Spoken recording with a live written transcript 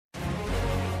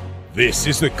This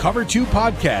is the Cover 2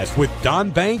 podcast with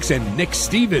Don Banks and Nick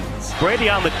Stevens. Brady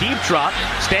on the deep trot,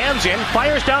 stands in,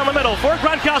 fires down the middle for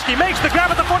Gronkowski, makes the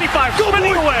grab at the 45,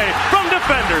 spinning away from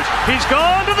defenders. He's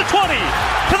gone to the 20,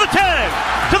 to the 10,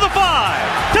 to the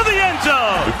 5, to the end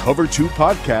zone. The Cover 2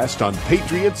 podcast on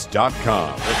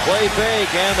Patriots.com. The play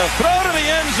fake and the throw to the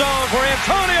end zone for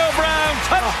Antonio Brown.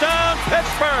 Touchdown,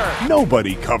 Pittsburgh.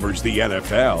 Nobody covers the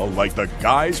NFL like the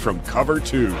guys from Cover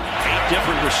 2. 8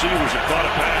 different receivers have caught a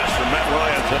pass from Matt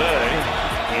Ryan today.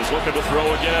 He's looking to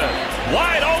throw again.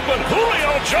 Wide open,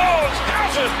 Julio Jones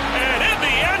has it, and in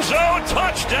the end zone,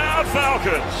 touchdown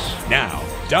Falcons. Now,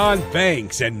 Don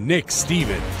Banks and Nick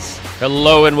Stevens.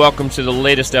 Hello and welcome to the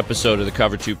latest episode of the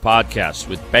Cover 2 podcast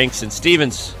with Banks and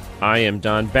Stevens. I am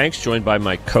Don Banks, joined by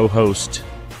my co-host,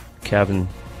 Kevin.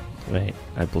 Wait,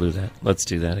 I blew that. Let's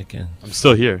do that again. I'm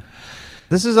still here.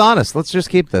 This is honest. Let's just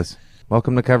keep this.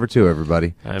 Welcome to Cover 2,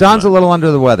 everybody. Don's a little under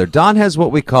the weather. Don has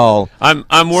what we call I'm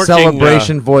working,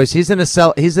 celebration voice. He's in a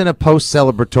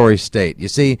post-celebratory state. You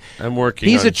see, I'm working.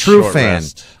 He's on a true short fan.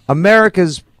 rest.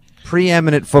 America's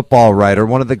preeminent football writer,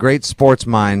 one of the great sports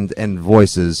minds and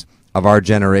voices of our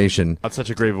generation. Not such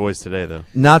a great voice today, though.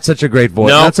 Not such a great voice.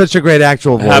 No. Not such a great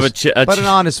actual voice, but an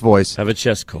honest voice. Have a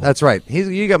chest cold. That's right.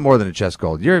 You got more than a chest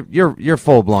cold. You're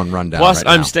full-blown rundown. Plus,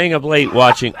 right I'm now. staying up late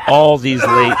watching all these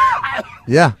late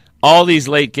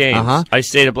games. Uh-huh. I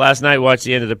stayed up last night, watched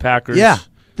the end of the Packers. Yeah.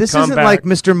 This isn't comeback. like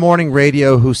Mr. Morning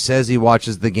Radio who says he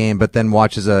watches the game but then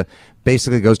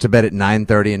basically goes to bed at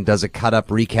 9:30 and does a cut-up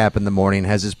recap in the morning,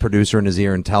 has his producer in his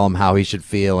ear and tell him how he should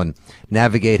feel and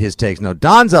navigate his takes. No,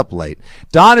 Don's up late.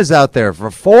 Don is out there for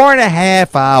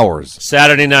 4.5 hours.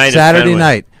 Saturday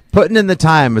night, putting in the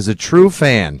time as a true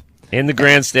fan. in the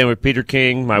grandstand with Peter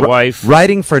King, my wife.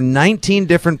 Writing for 19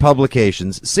 different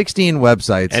publications, 16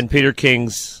 websites. And Peter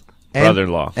King's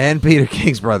brother-in-law. And Peter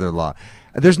King's brother-in-law.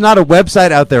 There's not a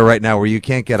website out there right now where you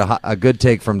can't get a good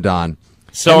take from Don.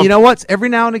 So and you know what? Every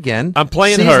now and again, I'm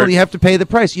playing seasonally, hurt. You have to pay the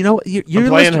price. You know, you're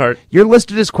playing listed, hurt. You're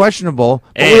listed as questionable,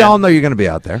 but we And- all know you're going to be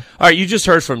out there. All right, you just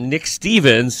heard from Nick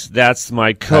Stevens. That's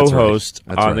my co-host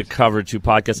That's on right. the Cover 2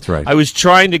 podcast. That's right. I was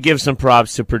trying to give some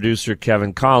props to producer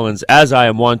Kevin Collins, as I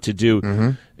am wont to do. Mm-hmm.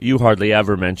 You hardly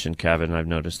ever mention Kevin. I've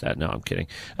noticed that. No, I'm kidding.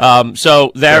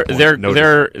 So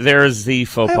there's the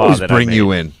faux I pas always that bring I made.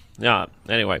 you in. Yeah.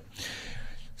 Anyway,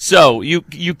 so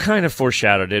you kind of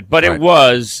foreshadowed it, but Right. it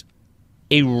was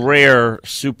a rare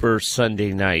Super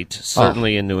Sunday night,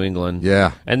 certainly in New England.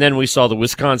 Yeah. And then we saw the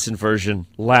Wisconsin vertion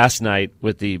last night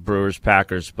with the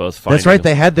Brewers-Packers both fighting. That's right.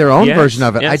 They had their own Yes, version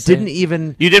of it. yes, I didn't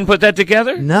even. You didn't put that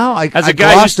together? No, I As a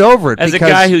glossed over it. As a because-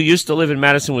 guy who used to live in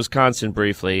Madison, Wisconsin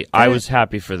briefly, I was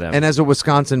happy for them. And as a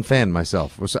Wisconsin fan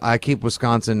myself, I keep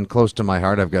Wisconsin close to my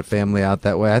heart. I've got family out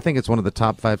that way. I think it's one of the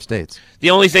top 5 states. The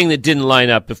only thing that didn't line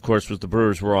up, of course, was the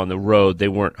Brewers were on the road. They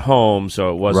weren't home,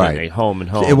 so it wasn't Right. a home and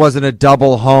home. It wasn't a double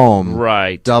home,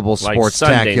 Right. double Like sports-tacular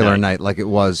Sunday night. night like it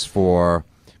was for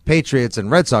Patriots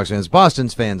and Red Sox fans,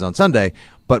 Boston's fans on Sunday.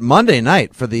 But Monday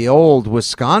night for the old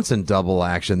Wisconsin double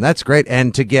action, that's great.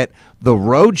 And to get the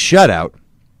road shutout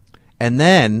and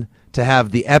then to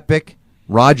have the epic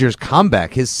Rodgers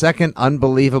comeback, his second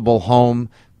unbelievable home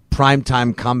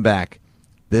primetime comeback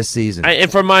this season.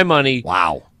 And for my money,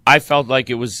 Wow. I felt like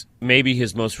it was maybe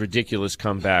his most ridiculous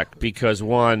comeback because,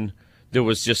 one, there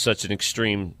was just such an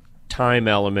extreme time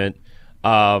element.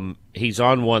 He's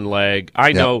on one leg.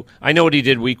 I know what he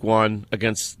did week 1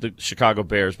 against the Chicago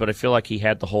Bears, but I feel like he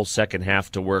had the whole second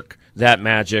half to work that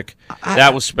magic.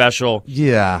 That was special.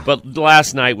 Yeah. But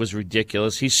last night was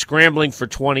ridiculous. He's scrambling for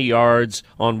 20 yards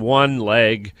on one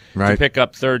leg to Right. pick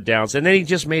up third downs, and then he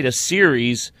just made a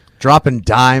series. Dropping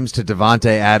dimes to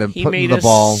Devontae Adams, He putting made the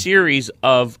ball. a series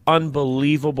of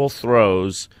unbelievable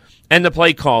throws and the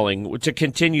play calling to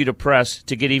continue to press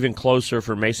to get even closer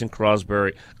for Mason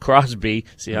Crosby.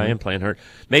 See, I am playing hurt.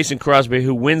 Mason Crosby,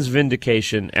 who wins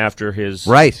vindication after his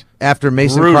Right. After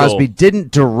Mason brutal- Crosby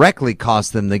didn't directly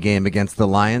cost them the game against the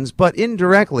Lions, but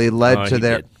indirectly led to he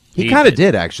their. did. He He kind of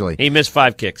did. did, actually. He missed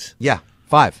 5 kicks. Yeah,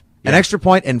 5. An extra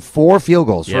point and 4 field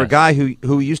goals for a Yes. guy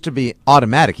who used to be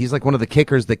automatic. He's like one of the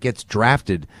kickers that gets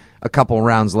drafted a couple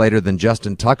rounds later than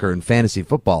Justin Tucker in fantasy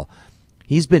football.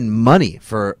 He's been money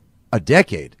for a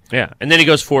decade. Yeah, and then he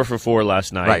goes 4 for 4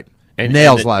 last night. Right. And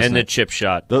Nails and the, last and night. the chip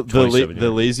shot. The 27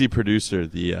 yards. lazy producer,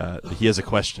 he has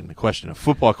a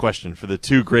football question for the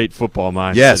two great football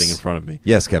minds Yes. sitting in front of me.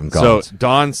 Yes, Kevin Collins. So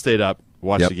Don stayed up,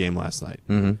 watched Yep. the game last night.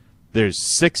 Mm-hmm. There's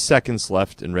 6 seconds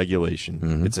left in regulation.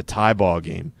 Mm-hmm. It's a tie ball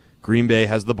game. Green Bay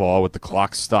has the ball with the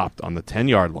clock stopped on the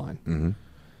 10-yard line. Mm-hmm.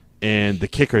 And the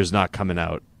kicker's not coming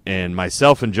out. And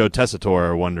myself and Joe Tessitore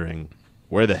are wondering,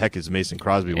 where the heck is Mason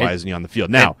Crosby? Why isn't he on the field?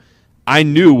 Now, I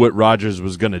knew what Rodgers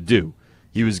was going to do.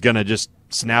 He was going to just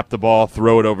snap the ball,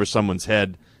 throw it over someone's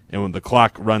head, and when the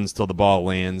clock runs till the ball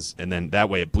lands, and then that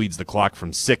way it bleeds the clock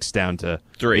from 6 down to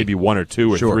 3. Maybe 1 or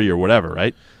 2 or 3 or whatever,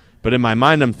 right? But in my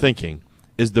mind, I'm thinking,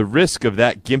 is the risk of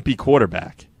that gimpy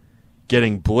quarterback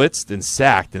getting blitzed and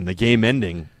sacked and the game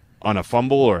ending on a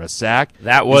fumble or a sack,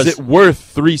 is it worth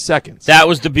 3 seconds? That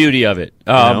was the beauty of it.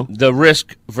 The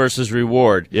risk versus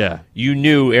reward. Yeah. You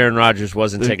knew Aaron Rodgers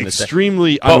wasn't taking the sack.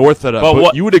 Extremely unorthodox.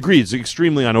 But you would agree it's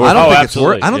extremely unorthodox.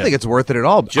 I don't think it's worth it at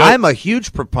all. I'm a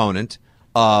huge proponent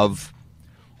of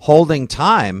holding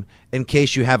time in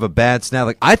case you have a bad snap.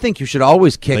 Like, I think you should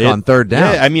always kick on 3rd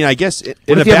down. Yeah, I mean, I guess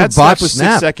in a bad snap with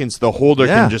 6 seconds, the holder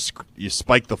can just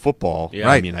spike the football. Yeah.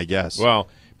 Right. I mean, I guess. Well,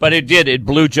 but it did. It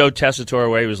blew Joe Tessitore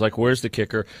away. He was like, where's the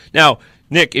kicker? Now,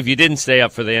 Nick, if you didn't stay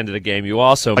up for the end of the game, you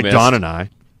also missed. Don and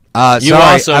I.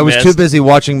 Sorry, I was too busy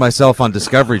watching myself on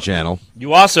Discovery Channel.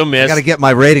 You also missed. I got to get my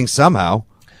rating somehow.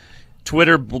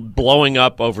 Twitter blowing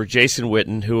up over Jason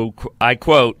Witten, who, I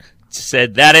quote,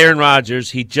 said that Aaron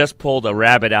Rodgers, he just pulled a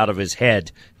rabbit out of his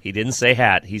head. He didn't say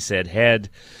hat. He said head.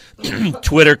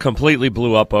 Twitter completely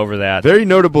blew up over that. Very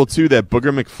notable, too, that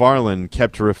Booger McFarland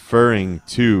kept referring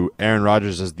to Aaron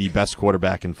Rodgers as the best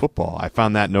quarterback in football. I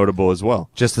found that notable as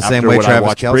well. Just the same way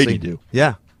Travis Kelce Brady do.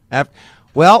 Yeah.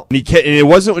 Well, and it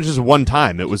wasn't just one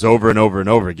time. It was over and over and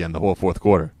over again the whole fourth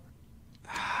quarter.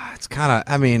 It's kind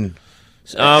of, I mean,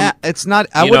 it's not,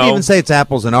 I wouldn't even say it's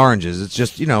apples and oranges. It's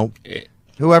just,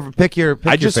 whoever pick your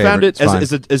I just favorite. Found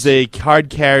it as a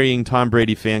card-carrying Tom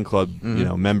Brady fan club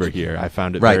member here. I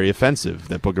found it very offensive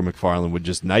that Booger McFarland would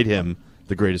just knight him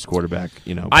the greatest quarterback.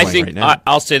 I think right now.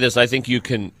 I'll say this. I think you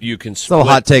can split. Still a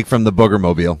hot take from the Booger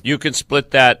Mobile. You can split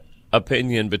that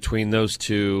opinion between those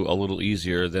two a little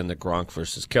easier than the Gronk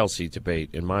versus Kelce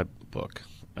debate in my book.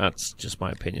 That's just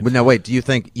my opinion. But now, wait. Do you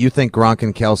think Gronk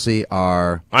and Kelce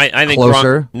are I think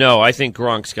closer? I think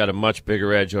Gronk's got a much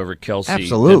bigger edge over Kelce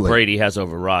than Brady has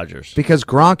over Rodgers. Because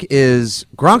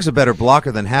Gronk's a better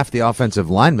blocker than half the offensive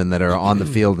linemen that are on the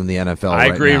field in the NFL. I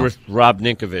agree with Rob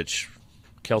Ninkovich.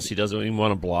 Kelce doesn't even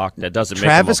want to block. That doesn't make him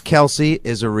Travis Kelce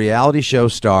is a reality show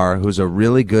star who's a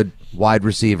really good wide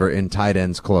receiver in tight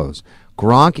ends close.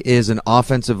 Gronk is an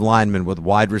offensive lineman with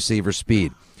wide receiver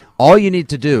speed. All you need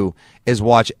to do is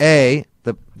watch the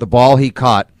ball he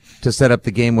caught to set up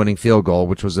the game-winning field goal,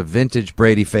 which was a vintage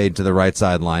Brady fade to the right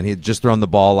sideline. He had just thrown the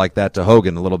ball like that to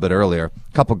Hogan a little bit earlier.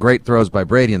 A couple great throws by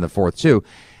Brady in the fourth, too.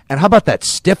 And how about that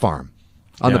stiff arm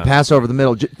on the pass over the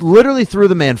middle? Literally threw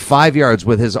the man 5 yards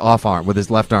with his off arm, with his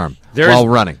left arm, while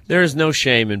running. There is no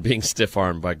shame in being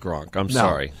stiff-armed by Gronk. I'm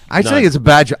sorry. I think it's a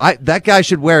badge. That guy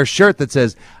should wear a shirt that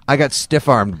says, I got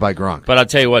stiff-armed by Gronk. But I'll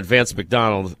tell you what, Vance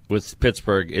McDonald with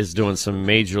Pittsburgh is doing some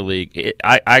major league.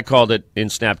 I called it in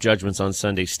Snap Judgments on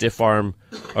Sunday, stiff arm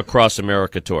across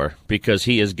America tour, because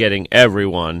he is getting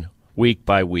everyone week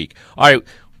by week. All right.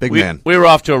 Big man. We were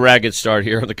off to a ragged start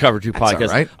here on the Cover 2 podcast.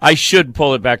 All right. I should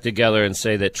pull it back together and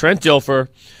say that Trent Dilfer,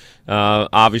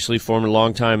 obviously former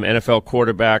longtime NFL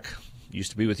quarterback, used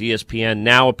to be with ESPN,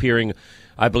 now appearing,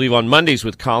 I believe, on Mondays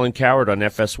with Colin Cowherd on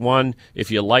FS1.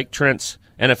 If you like Trent's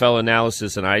NFL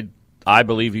analysis, and I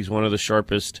believe he's one of the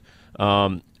sharpest,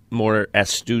 more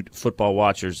astute football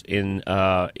watchers in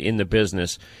the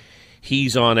business.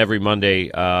 He's on every Monday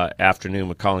afternoon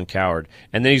with Colin Cowherd.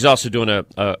 And then he's also doing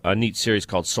a neat series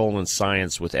called Soul and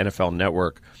Science with NFL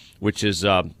Network, which is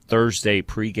Thursday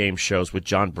pregame shows with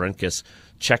John Brenkus.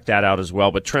 Check that out as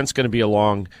well. But Trent's going to be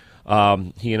along.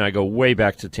 He and I go way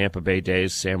back to Tampa Bay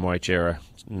days, Sam White's era,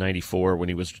 94, when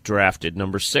he was drafted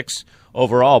number 6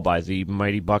 overall by the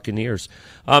mighty Buccaneers.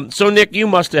 So, Nick, you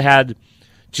must have had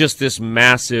just this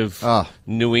massive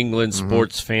New England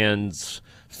sports fans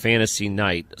fantasy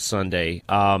night Sunday.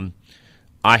 I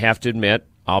have to admit,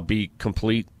 I'll be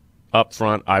complete up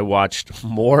front. I watched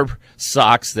more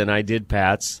Sox than I did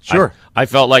Pats. Sure. I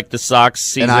felt like the Sox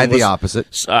season and the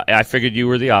opposite. I figured you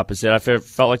were the opposite. I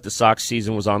felt like the Sox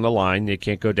season was on the line. You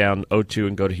can't go down 0-2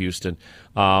 and go to Houston.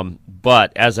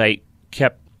 But as I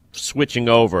kept switching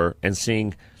over and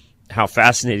seeing how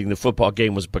fascinating the football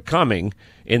game was becoming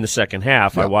in the second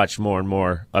half, I watched more and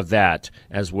more of that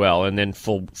as well, and then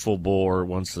full bore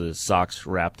once the Sox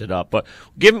wrapped it up. But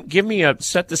give me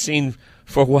set the scene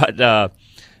for what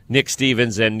Nick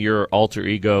Stevens and your alter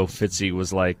ego Fitzy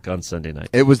was like on Sunday night.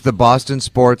 It was the Boston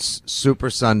Sports Super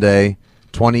Sunday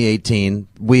 2018.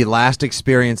 We last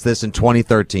experienced this in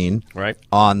 2013, right,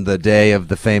 on the day of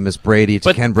the famous Brady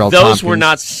to Ken Brell Those Tompkins. were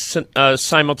not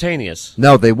simultaneous.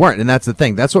 No, they weren't, and that's the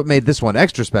thing. That's what made this one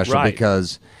extra special,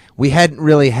 because we hadn't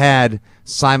really had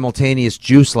simultaneous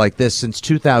juice like this since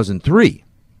 2003,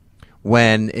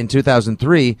 when in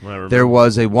 2003 there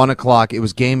was a 1 o'clock. It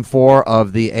was Game 4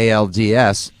 of the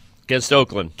ALDS against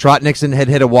Oakland. Trot Nixon had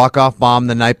hit a walk-off bomb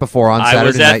the night before on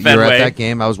Saturday night. You were at that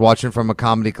game. I was watching from a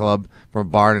comedy club, from a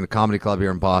bar in a comedy club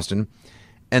here in Boston.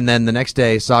 And then the next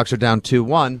day, Sox are down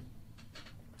 2-1.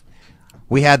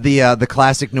 We had the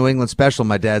classic New England special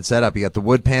my dad set up. He got the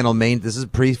wood panel main. This is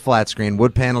pre-flat screen,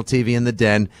 wood panel TV in the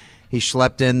den. He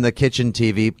schlepped in the kitchen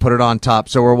TV, put it on top.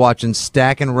 So we're watching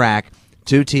stack and rack,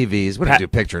 2 TVs. What do you do?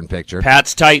 Picture in picture.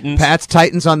 Pat's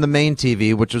Titans on the main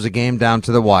TV, which was a game down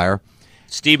to the wire.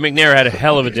 Steve McNair had a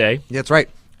hell of a day. That's right.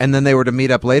 And then they were to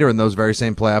meet up later in those very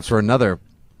same playoffs for another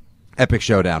epic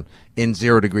showdown in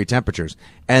 0-degree temperatures.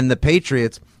 And the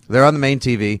Patriots, they're on the main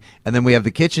TV, and then we have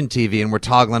the kitchen TV, and we're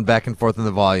toggling back and forth in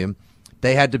the volume.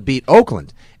 They had to beat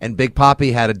Oakland, and Big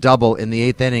Papi had a double in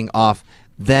the 8th inning off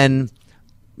then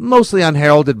mostly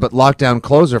unheralded but lockdown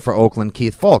closer for Oakland,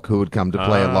 Keith Falk, who would come to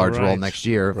play a large role next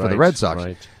year for the Red Sox.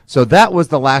 Right. So that was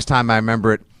the last time I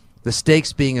remember it, the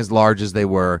stakes being as large as they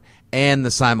were, and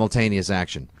the simultaneous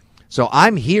action. So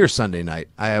I'm here Sunday night.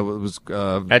 I was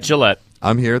at Gillette.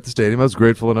 I'm here at the stadium. I was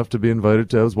grateful enough to be invited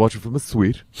to. I was watching from a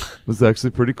suite. It was actually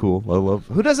pretty cool.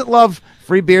 Who doesn't love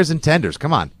free beers and tenders?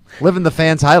 Come on. Living the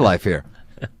fans' high life here.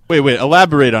 Wait.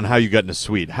 Elaborate on how you got in a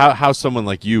suite. How someone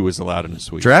like you was allowed in a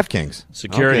suite. DraftKings.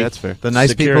 Security. Okay, that's fair. The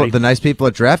nice people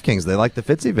at DraftKings, they like the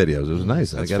Fitzy videos. It was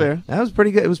nice. That's fair. That was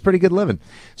pretty good. It was pretty good living.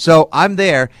 So I'm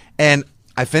there, and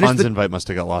I finished Hans invite must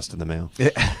have got lost in the mail.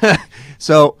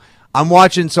 So I'm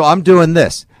watching. So I'm doing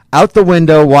this out the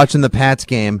window, watching the Pats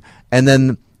game, and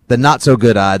then the not so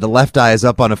good eye, the left eye, is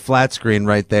up on a flat screen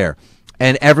right there,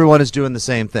 and everyone is doing the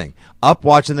same thing. Up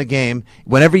watching the game.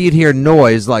 Whenever you'd hear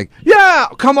noise like "Yeah,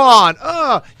 come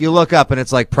on," you look up and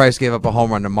it's like Price gave up a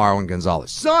home run to Marwin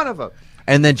Gonzalez. Son of a.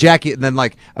 And then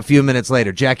like a few minutes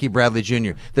later, Jackie Bradley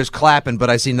Jr. There's clapping, but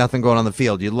I see nothing going on the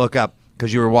field. You look up,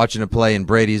 because you were watching a play and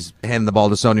Brady's handing the ball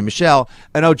to Sony Michel.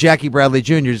 And Jackie Bradley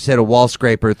Jr. just hit a wall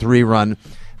scraper, three-run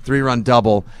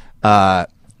double,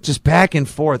 just back and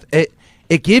forth.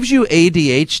 It gives you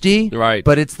ADHD, right?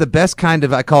 But it's the best kind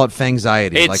of, I call it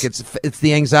fangxiety. It's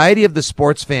the anxiety of the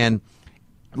sports fan,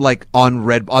 like on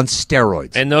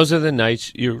steroids. And those are the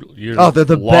nights you're they're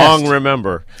the long best.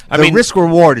 Remember. The risk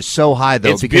reward is so high though,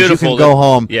 it's because beautiful. You can go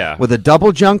home Yeah. with a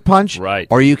double junk punch, right?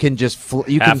 Or you can just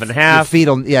half and half. Your feet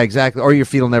will, yeah, exactly. Or your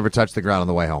feet will never touch the ground on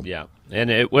the way home. Yeah,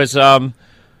 and it was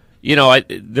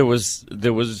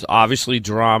there was obviously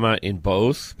drama in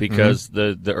both because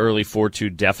the early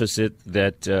 4-2 deficit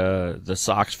that the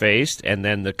Sox faced, and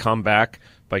then the comeback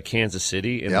by Kansas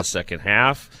City in the second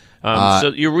half.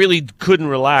 So you really couldn't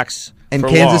relax. And for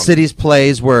Kansas long. City's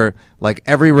plays were like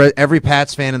every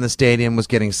Pats fan in the stadium was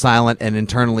getting silent and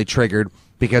internally triggered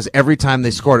because every time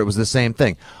they scored, it was the same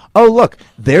thing. Oh, look,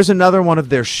 there's another one of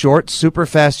their short, super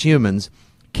fast humans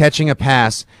catching a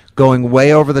pass, going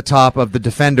way over the top of the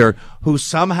defender who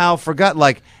somehow forgot,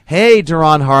 like, hey,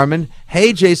 Duron Harmon,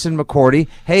 hey, Jason McCourty,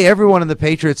 hey, everyone in the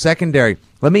Patriots secondary,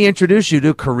 let me introduce you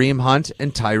to Kareem Hunt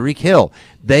and Tyreek Hill.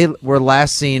 They were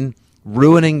last seen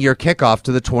ruining your kickoff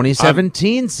to the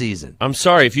 2017 season. I'm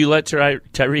sorry, if you let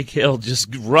Tyreek Hill just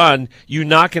run, you're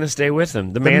not going to stay with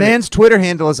him. The man's Twitter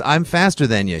handle is "I'm faster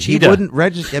than you." Cheetah. He wouldn't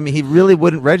register. I mean, he really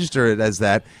wouldn't register it as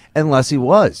that unless he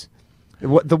was.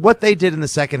 What they did in the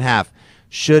second half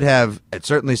should have, it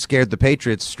certainly scared the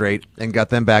Patriots straight and got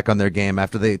them back on their game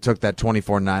after they took that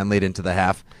 24-9 lead into the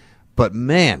half. But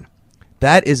man,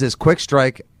 that is a quick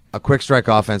strike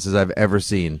offense as I've ever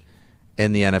seen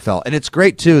in the NFL. And it's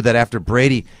great, too, that after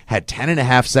Brady had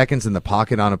 10.5 seconds in the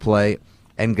pocket on a play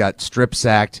and got strip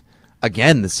sacked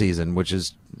again this season, which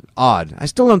is odd. I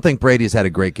still don't think Brady's had a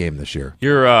great game this year. It's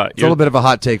a little bit of a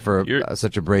hot take for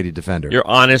such a Brady defender. Your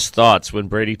honest thoughts when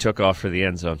Brady took off for the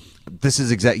end zone. This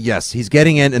is yes, he's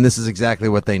getting in, and this is exactly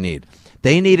what they need.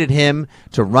 They needed him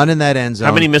to run in that end zone.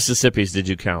 How many Mississippis did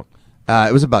you count?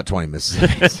 It was about 20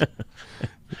 Mississippis.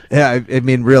 Yeah, I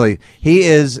mean, really, he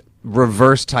is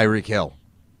reverse Tyreek Hill.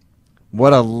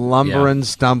 What a lumbering,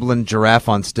 stumbling giraffe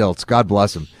on stilts. God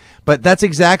bless him. But that's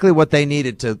exactly what they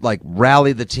needed to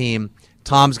rally the team.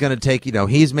 Tom's going to take,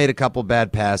 he's made a couple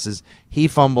bad passes. He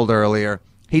fumbled earlier.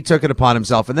 He took it upon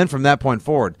himself. And then from that point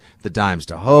forward, the dimes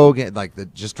to Hogan,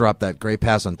 just dropped that great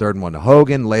pass on 3rd and 1 to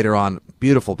Hogan. Later on,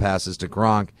 beautiful passes to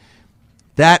Gronk.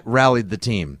 That rallied the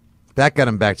team. That got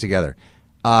them back together.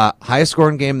 Highest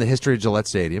scoring game in the history of Gillette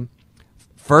Stadium.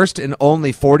 First and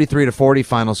only 43-40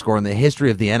 final score in the history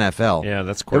of the NFL. Yeah,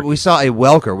 that's quirky. We saw a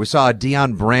Welker. We saw a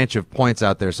Deion Branch of points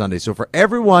out there Sunday. So for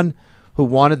everyone who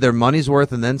wanted their money's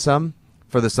worth and then some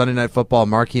for the Sunday Night Football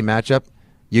marquee matchup,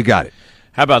 you got it.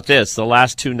 How about this? The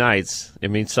last two nights,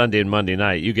 Sunday and Monday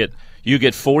night, you You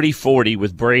get 40-40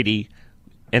 with Brady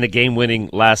and a game-winning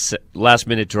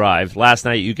last-minute drive. Last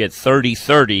night you get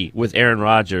 30-30 with Aaron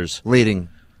Rodgers. Leading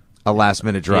a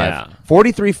last-minute drive. Yeah.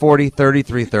 43-40,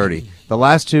 33-30. The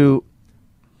last two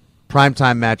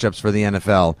primetime matchups for the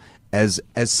NFL, as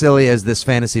silly as this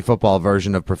fantasy football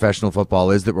version of professional football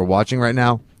is that we're watching right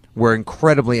now, were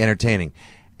incredibly entertaining.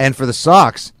 And for the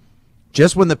Sox,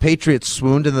 just when the Patriots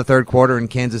swooned in the third quarter and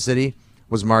Kansas City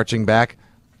was marching back,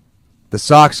 the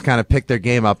Sox kind of picked their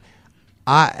game up.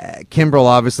 Kimbrel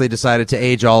obviously decided to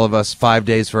age all of us 5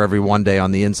 days for every 1 day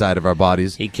on the inside of our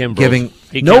bodies. He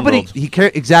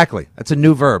Kimbrelled. Exactly. That's a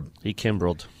new verb. He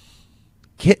Kimbrelled.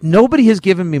 Nobody has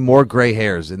given me more gray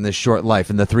hairs in this short life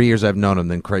in the 3 years I've known him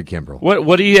than Craig Kimbrel.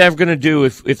 What are you ever going to do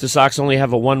if the Sox only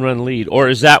have a 1-run lead? Or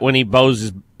is that when he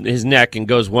bows his neck and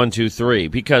goes 1-2-3?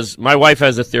 Because my wife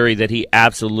has a theory that he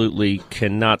absolutely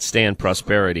cannot stand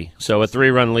prosperity. So a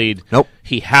 3-run lead, nope.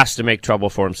 He has to make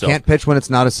trouble for himself. Can't pitch when it's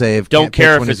not a save. Don't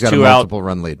care if it's 2 out,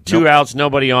 run lead. Two outs,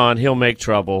 nobody on. He'll make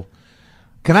trouble.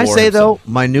 Can I say, though,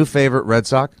 my new favorite Red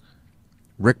Sox?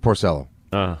 Rick Porcello.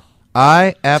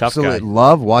 I absolutely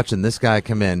love watching this guy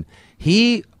come in.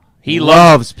 He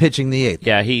loves pitching the eighth.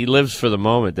 Yeah, he lives for the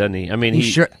moment, doesn't he? I mean,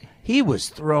 he was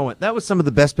throwing. That was some of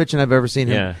the best pitching I've ever seen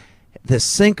him. Yeah. The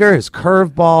sinker, his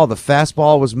curveball, the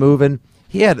fastball was moving.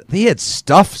 He had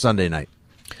stuff Sunday night.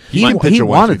 He can pitch a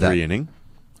 1-2-3 inning.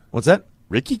 What's that?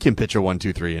 Ricky can pitch a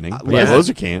 1-2-3 inning.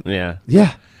 Loza can't.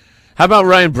 Yeah. How about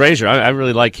Ryan Brazier? I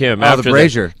really like him. The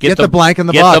Brazier. Get the blank in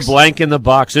the box. Get the blank in the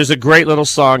box. There's a great little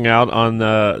song out on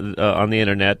the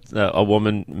internet. A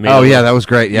woman made that was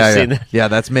great. Yeah,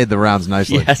 that's made the rounds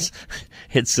nicely. Yes.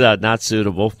 It's not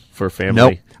suitable for family.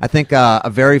 Nope. I think a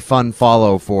very fun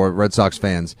follow for Red Sox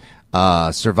fans,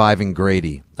 Surviving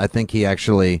Grady. I think he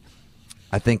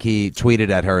tweeted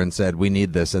at her and said, "We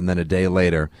need this," and then a day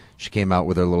later, she came out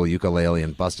with her little ukulele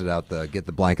and busted out the "Get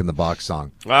the Blank in the Box"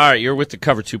 song. All right, you're with the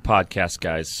Cover 2 podcast,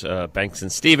 guys. Banks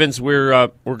and Stevens. We're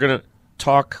gonna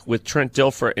talk with Trent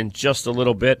Dilfer in just a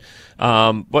little bit,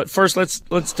 but first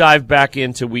let's dive back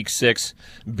into Week 6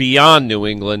 beyond New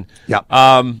England. Yeah.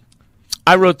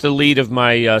 I wrote the lead of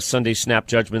my Sunday Snap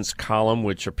Judgments column,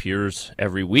 which appears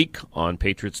every week on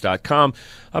Patriots.com,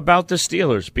 about the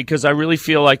Steelers, because I really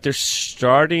feel like they're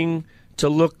starting to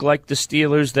look like the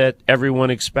Steelers that everyone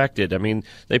expected. I mean,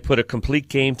 they put a complete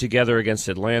game together against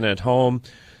Atlanta at home.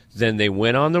 Then they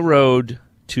went on the road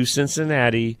to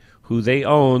Cincinnati, who they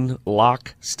own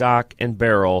lock, stock, and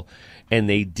barrel, and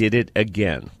they did it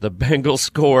again. The Bengals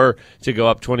score to go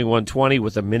up 21-20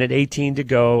 with 1:18 to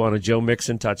go on a Joe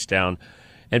Mixon touchdown.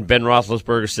 And Ben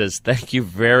Roethlisberger says, "Thank you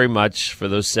very much for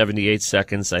those 78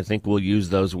 seconds. I think we'll use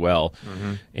those well."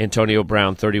 Mm-hmm. Antonio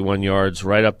Brown, 31 yards,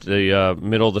 right up the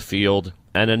middle of the field.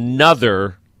 And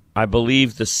another, I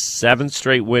believe, the 7th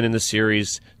straight win in the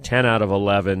series, 10 out of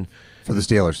 11. For the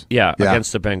Steelers. Yeah,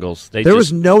 against the Bengals. There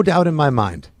was no doubt in my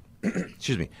mind.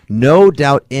 Excuse me. No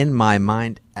doubt in my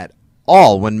mind at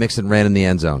all when Mixon ran in the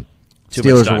end zone.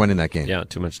 Steelers were winning that game. Yeah,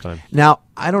 too much time. Now,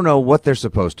 I don't know what they're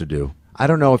supposed to do. I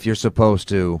don't know if you're supposed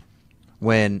to,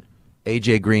 when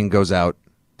A.J. Green goes out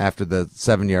after the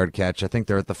 7-yard catch, I think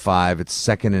they're at the 5. It's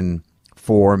 2nd and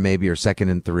 4 maybe, or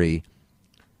 2nd and 3.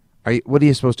 What are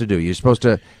you supposed to do? You're supposed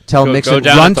to tell Mixon,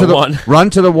 run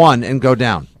to the 1 and go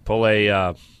down. Pull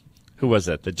a, who was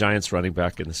that? The Giants running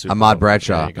back in the Super Bowl. Ahmad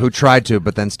Bradshaw, who tried to,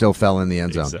 but then still fell in the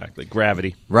end zone. Exactly.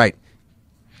 Gravity. Right.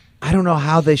 I don't know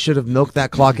how they should have milked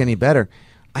that clock any better.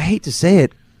 I hate to say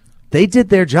it. They did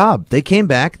their job. They came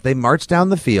back. They marched down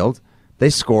the field. They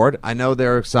scored. I know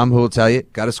there are some who will tell you,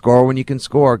 got to score when you can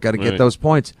score, got to get those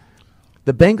points.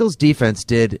 The Bengals defense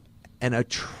did an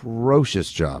atrocious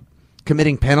job,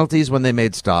 committing penalties when they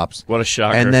made stops. What a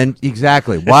shocker. And then,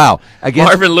 exactly, wow.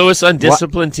 Marvin Lewis,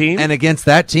 undisciplined team. And against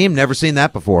that team, never seen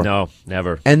that before. No,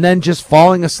 never. And then just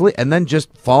falling asleep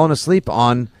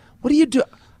on, what do you do?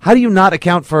 How do you not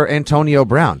account for Antonio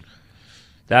Brown?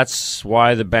 That's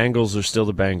why the Bengals are still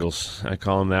the Bengals. I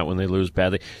call them that when they lose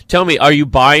badly. Tell me, are you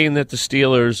buying that the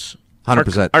Steelers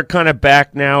 100% are kind of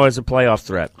back now as a playoff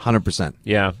threat? 100%.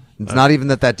 Yeah. It's not even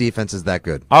that defense is that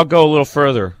good. I'll go a little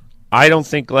further. I don't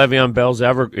think Le'Veon Bell's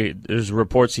ever – there's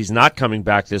reports he's not coming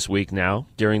back this week now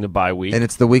during the bye week. And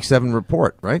it's the Week 7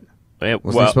 report, right? Wasn't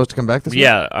he supposed to come back this week?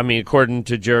 Yeah. I mean, according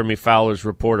to Jeremy Fowler's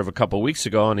report of a couple weeks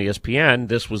ago on ESPN,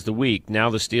 this was the week. Now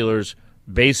the Steelers –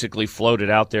 basically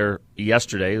floated out there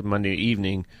yesterday, Monday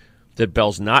evening, that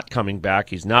Bell's not coming back.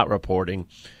 He's not reporting.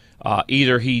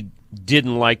 Either he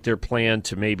didn't like their plan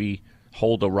to maybe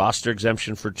hold a roster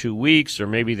exemption for 2 weeks, or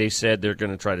maybe they said they're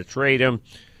going to try to trade him.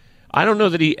 I don't know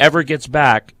that he ever gets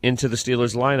back into the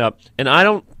Steelers lineup, and I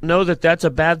don't know that that's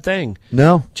a bad thing.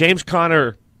 No. James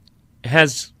Conner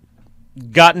has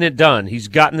gotten it done. He's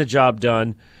gotten the job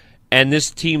done, and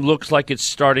this team looks like it's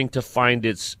starting to find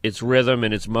its rhythm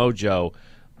and its mojo.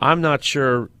 I'm not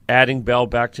sure adding Bell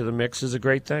back to the mix is a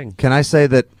great thing. Can I say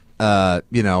that,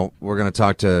 we're going to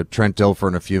talk to Trent Dilfer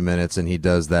in a few minutes, and he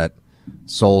does that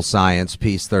soul science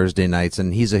piece Thursday nights,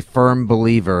 and he's a firm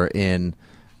believer in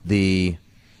the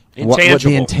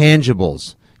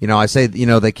intangibles. I say,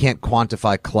 they can't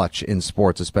quantify clutch in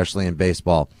sports, especially in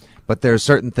baseball. But there are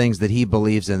certain things that he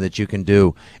believes in that you can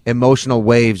do, emotional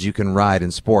waves you can ride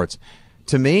in sports.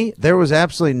 To me, there was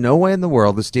absolutely no way in the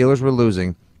world the Steelers were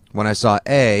losing when I saw,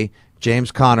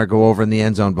 James Conner go over in the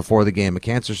end zone before the game, a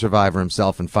cancer survivor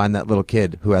himself, and find that little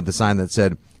kid who had the sign that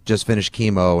said, just finished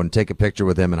chemo, and take a picture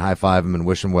with him and high-five him and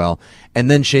wish him well. And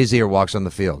then Shazier walks on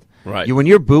the field. Right. When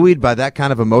you're buoyed by that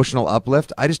kind of emotional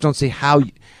uplift, I just don't see how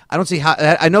 –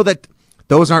 I know that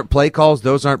those aren't play calls,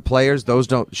 those aren't players, those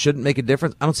shouldn't make a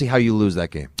difference. I don't see how you lose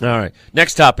that game. All right.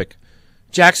 Next topic.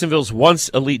 Jacksonville's once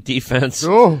elite defense.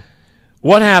 Oh.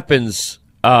 What happens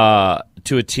to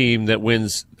a team that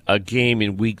wins a game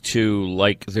in week 2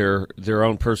 like their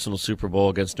own personal Super Bowl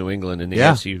against New England in the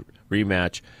AFC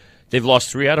rematch? They've lost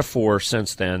 3 out of 4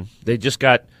 since then. They just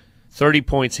got 30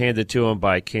 points handed to them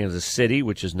by Kansas City,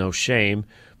 which is no shame,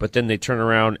 but then they turn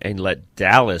around and let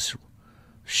Dallas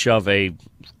shove a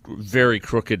very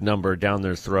crooked number down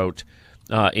their throat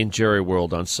in Jerry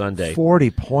World on Sunday.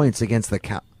 40 points against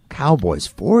the Cowboys.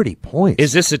 40 points.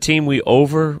 Is this a team we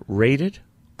overrated?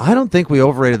 I don't think we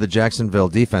overrated the Jacksonville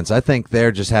defense. I think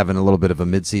they're just having a little bit of a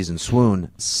midseason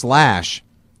swoon.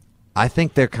 I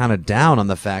think they're kind of down on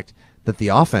the fact that the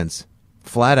offense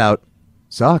flat out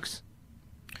sucks.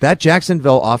 That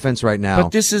Jacksonville offense right now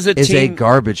but this is a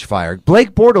garbage fire.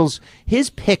 Blake Bortles,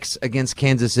 his picks against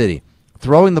Kansas City,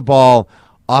 throwing the ball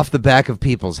off the back of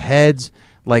people's heads,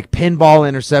 like pinball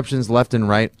interceptions left and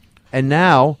right. And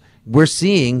now we're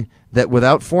seeing that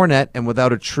without Fournette and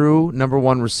without a true number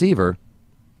 1 receiver,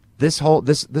 this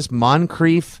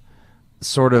Moncrief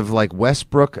sort of like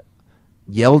Westbrook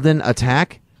Yeldon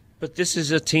attack. But this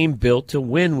is a team built to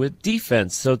win with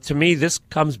defense. So to me, this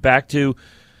comes back to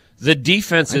the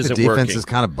defense isn't working. The defense is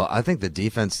kind of. I think the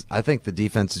defense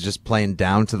is just playing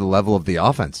down to the level of the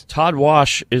offense. Todd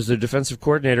Wash is the defensive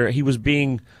coordinator. He was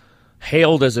being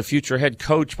hailed as a future head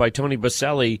coach by Tony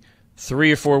Baselli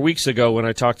 3 or 4 weeks ago when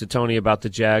I talked to Tony about the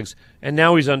Jags, and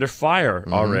now he's under fire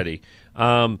already.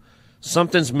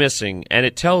 Something's missing, and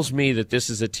it tells me that this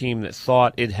is a team that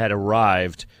thought it had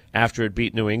arrived after it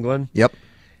beat New England. Yep.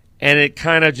 And it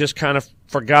kind of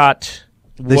forgot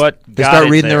They got start it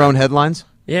reading there. their own headlines?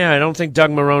 Yeah, I don't think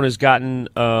Doug Marrone has gotten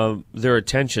their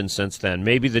attention since then.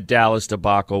 Maybe the Dallas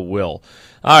debacle will.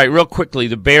 All right, real quickly,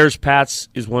 the Bears-Pats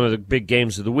is one of the big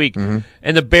games of the week. And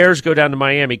the Bears go down to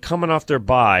Miami, coming off their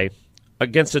bye,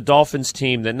 against a Dolphins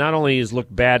team that not only has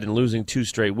looked bad in losing 2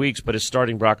 straight weeks, but is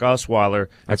starting Brock Osweiler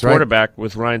at quarterback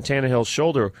with Ryan Tannehill's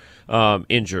shoulder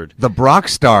injured. The Brock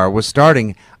star was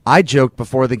starting. I joked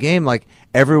before the game like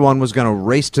everyone was going to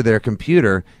race to their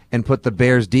computer and put the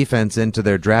Bears defense into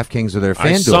their DraftKings or their FanDuel.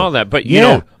 I saw that, but you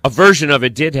know, a version of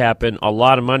it did happen. A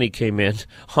lot of money came in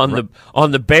on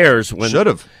the Bears when should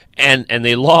have. And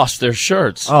they lost their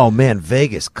shirts. Oh man,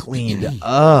 Vegas cleaned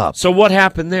up. So what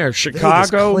happened there? Chicago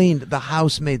Vegas cleaned. The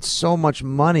house made so much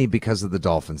money because of the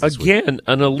Dolphins this again. Week.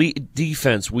 An elite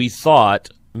defense. We thought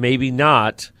maybe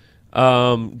not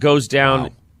goes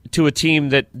down to a team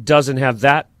that doesn't have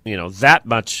that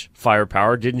much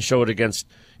firepower. Didn't show it against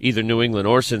either New England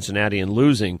or Cincinnati and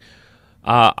losing.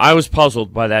 I was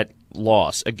puzzled by that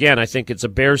loss. Again, I think it's a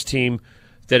Bears team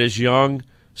that is young,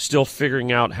 still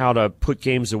figuring out how to put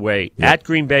games away. Yep. At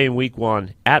Green Bay in week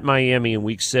 1, at Miami in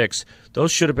week 6,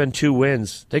 those should have been 2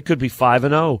 wins. They could be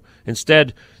 5-0.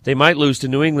 Instead, they might lose to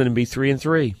New England and be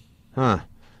 3-3.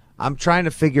 I'm trying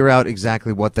to figure out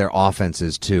exactly what their offense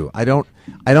is too. I don't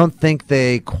think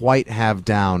they quite have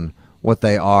down what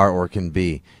they are or can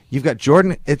be. You've got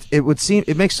Jordan. It would seem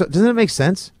doesn't it make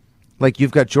sense? Like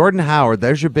you've got Jordan Howard.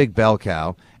 There's your big bell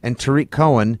cow, and Tariq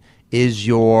Cohen is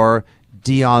your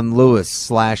Dion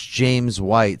Lewis / James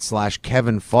White /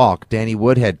 Kevin Falk, Danny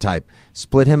Woodhead type.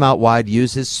 Split him out wide,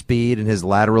 use his speed and his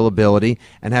lateral ability,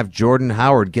 and have Jordan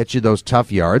Howard get you those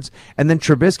tough yards. And then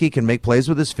Trubisky can make plays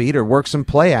with his feet or work some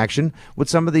play action with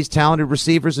some of these talented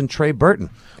receivers and Trey Burton.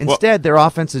 Instead, their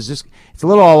offense is it's a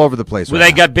little all over the place. Well,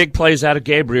 they got big plays out of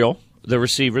Gabriel, the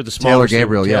receiver, the small Taylor receiver.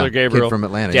 Gabriel, Taylor Gabriel kid from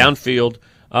Atlanta, downfield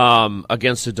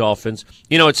against the Dolphins.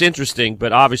 It's interesting,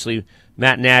 but obviously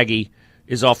Matt Nagy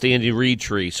is off the Andy Reid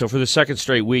tree. So for the second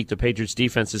straight week, the Patriots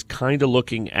defense is kind of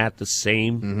looking at the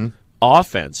same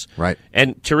offense. Right.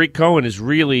 And Tariq Cohen is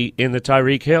really in the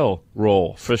Tyreek Hill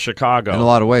role for Chicago. In a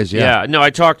lot of ways, yeah. Yeah. No, I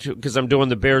talked to, because I'm doing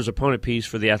the Bears opponent piece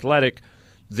for The Athletic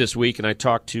this week, and I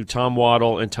talked to Tom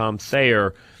Waddle and Tom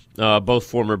Thayer, both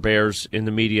former Bears in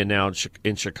the media now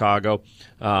in Chicago.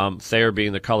 Thayer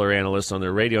being the color analyst on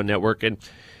their radio network. And,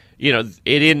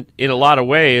 in a lot of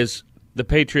ways, the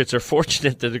Patriots are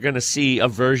fortunate that they're going to see a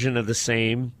version of the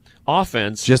same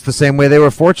offense. Just the same way they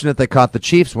were fortunate they caught the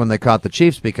Chiefs when they caught the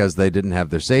Chiefs because they didn't have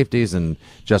their safeties and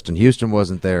Justin Houston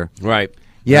wasn't there. Right.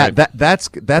 Yeah, right. That's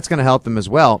going to help them as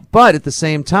well. But at the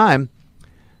same time,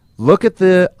 look at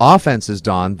the offenses,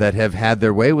 Don, that have had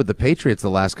their way with the Patriots the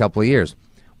last couple of years.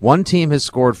 One team has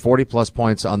scored 40-plus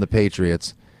points on the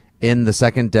Patriots in the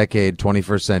second decade,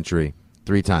 21st century,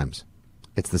 3 times.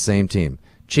 It's the same team.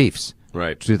 Chiefs.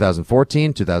 Right.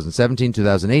 2014, 2017,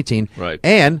 2018. Right.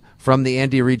 And from the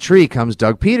Andy Reid tree comes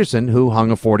Doug Peterson, who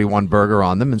hung a 41 burger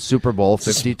on them in Super Bowl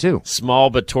 52. Small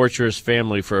but torturous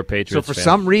family for a Patriots So for fan.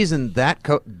 some reason,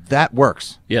 that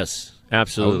works. Yes, I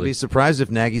absolutely. would be surprised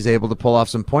if Nagy's able to pull off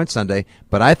some points Sunday,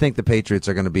 but I think the Patriots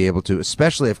are going to be able to,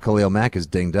 especially if Khalil Mack is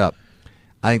dinged up.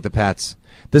 I think the Pats,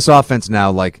 this offense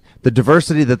now, like the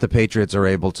diversity that the Patriots are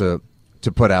able to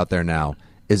put out there now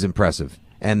is impressive.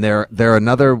 And they're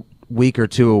another week or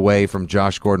two away from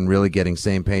Josh Gordon really getting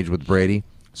same page with Brady.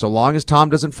 So long as Tom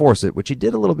doesn't force it, which he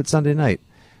did a little bit Sunday night,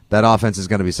 that offense is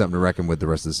going to be something to reckon with the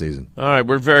rest of the season. All right,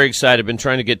 we're very excited. Been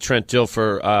trying to get Trent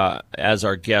Dilfer as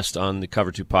our guest on the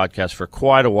Cover 2 podcast for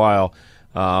quite a while.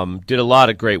 Did a lot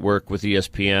of great work with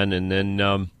ESPN, and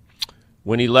then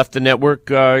when he left the network,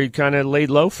 he kind of laid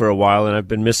low for a while, and I've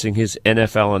been missing his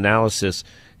NFL analysis,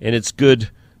 and it's good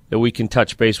that we can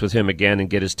touch base with him again and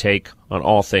get his take on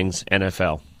all things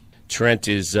NFL. Trent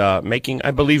is making,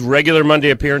 I believe, regular Monday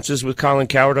appearances with Colin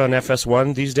Cowherd on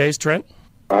FS1 these days, Trent?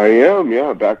 I am,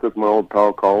 yeah. Back with my old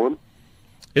pal Colin.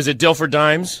 Is it Dilfer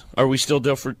Dimes? Are we still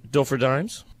Dilfer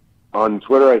Dimes? On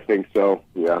Twitter, I think so.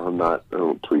 Yeah, I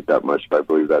don't tweet that much, but I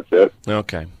believe that's it.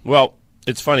 Okay. Well,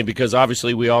 it's funny because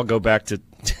obviously we all go back to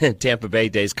Tampa Bay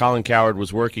days. Colin Cowherd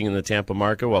was working in the Tampa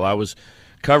market while I was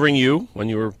covering you when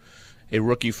you were a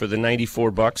rookie for the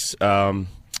 94 Bucks.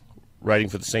 Writing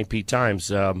for the St. Pete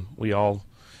Times. We all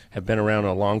have been around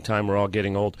a long time. We're all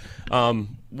getting old. That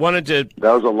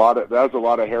was a lot of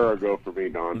hair ago for me,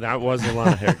 Don. That was a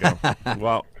lot of hair ago.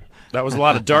 Well, that was a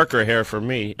lot of darker hair for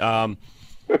me. Welcome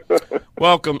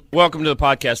to the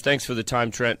podcast. Thanks for the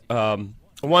time, Trent. I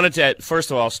wanted to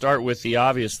first of all start with the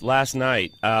obvious. Last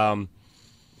night, I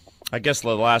guess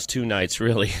the last 2 nights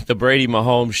really, the Brady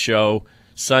Mahomes show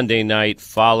Sunday night,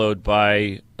 followed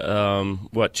by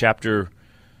chapter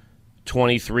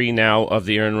 23 now of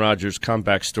the Aaron Rodgers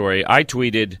comeback story. I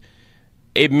tweeted,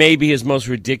 it may be his most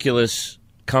ridiculous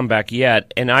comeback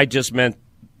yet, and I just meant,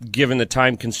 given the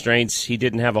time constraints, he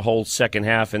didn't have a whole second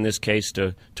half in this case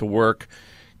to work,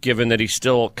 given that he's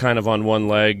still kind of on one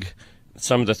leg,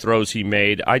 some of the throws he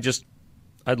made.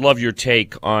 I'd love your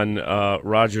take on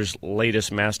Rodgers'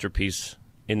 latest masterpiece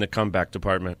in the comeback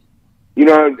department.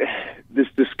 This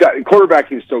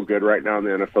quarterbacking is so good right now in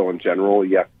the NFL in general.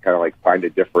 You have to kind of find a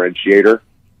differentiator.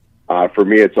 For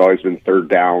me, it's always been third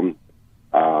down,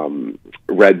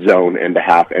 red zone, end of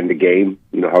half, end of game.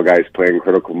 You know how guys play in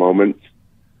critical moments.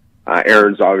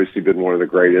 Aaron's obviously been one of the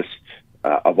greatest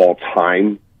of all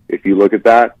time, if you look at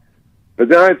that. But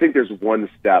then I think there's one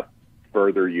step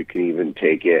further you can even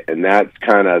take it, and that's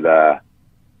kind of the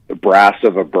brass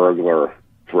of a burglar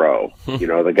throw.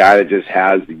 The guy that just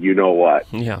has the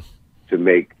you-know-what. Yeah. To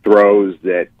make throws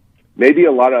that maybe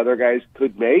a lot of other guys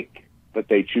could make, but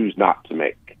they choose not to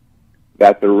make.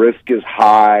 That the risk is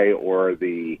high or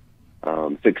the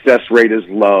success rate is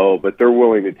low, but they're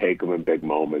willing to take them in big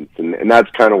moments. And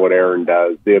that's kind of what Aaron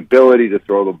does. The ability to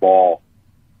throw the ball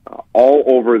all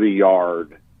over the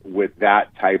yard with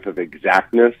that type of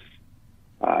exactness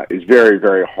is very,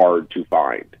 very hard to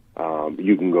find.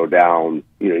 You can go down,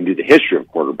 into the history of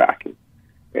quarterbacking,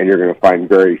 and you're going to find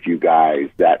very few guys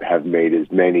that have made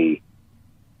as many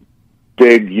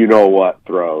big you-know-what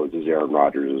throws as Aaron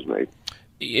Rodgers has made.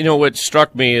 What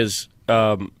struck me is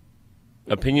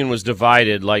opinion was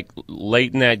divided,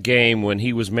 late in that game when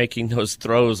he was making those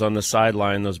throws on the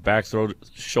sideline, those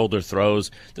shoulder throws,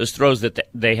 those throws that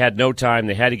they had no time,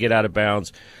 they had to get out of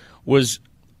bounds. Do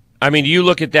you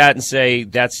look at that and say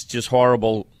that's just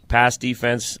horrible pass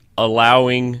defense,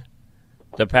 allowing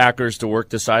the Packers to work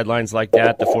the sidelines like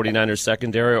that, the 49ers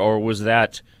secondary, or was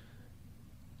that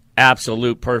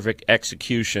absolute perfect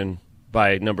execution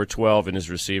by number 12 and his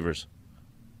receivers?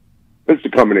 It's a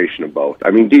combination of both.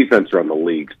 Defense around the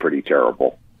league's pretty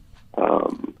terrible.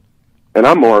 And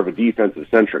I'm more of a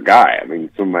defensive-centric guy. I mean,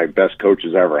 some of my best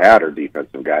coaches I ever had are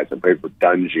defensive guys. I played with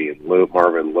Dungy and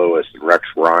Marvin Lewis and Rex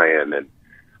Ryan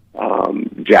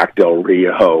and Jack Del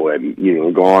Rio and,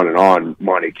 go on,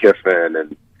 Monty Kiffin.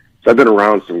 And so I've been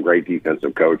around some great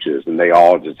defensive coaches, and they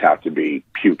all just have to be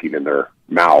puking in their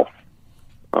mouth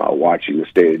watching the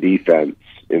state of defense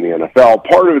in the NFL.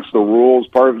 Part of it's the rules.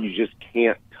 Part of it, you just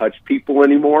can't touch people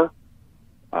anymore.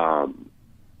 And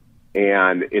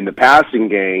in the passing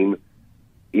game,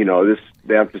 the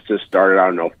emphasis started,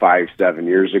 5-7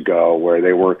 years ago, where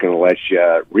they weren't going to let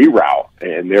you reroute,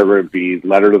 and they were going to be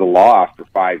letter to the law after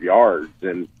 5 yards.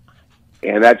 And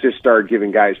that just started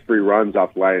giving guys free runs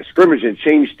off the line of scrimmage and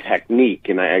changed technique.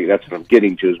 And that's what I'm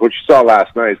getting to, is what you saw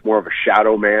last night is more of a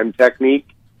shadow man technique.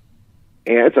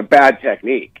 And it's a bad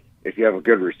technique if you have a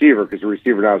good receiver, because the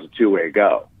receiver now is a two-way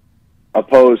go,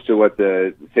 opposed to what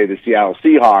the Seattle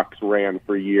Seahawks ran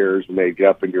for years when they get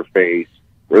up in your face,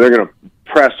 where they're going to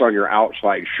press on your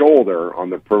outside shoulder on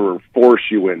the perimeter, force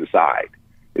you inside.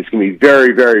 It's going to be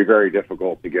very, very, very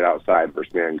difficult to get outside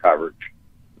versus man coverage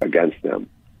against them.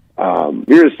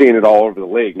 You're just seeing it all over the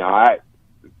league. Now,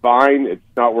 fine, it's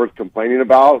not worth complaining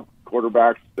about.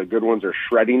 Quarterbacks, the good ones, are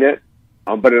shredding it,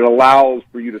 but it allows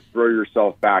for you to throw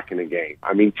yourself back in a game.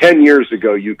 I mean, 10 years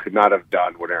ago, you could not have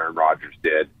done what Aaron Rodgers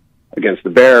did against the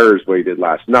Bears, what he did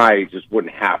last night. It just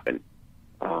wouldn't happen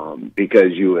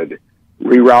because you would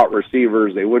reroute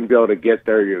receivers. They wouldn't be able to get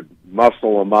there. You'd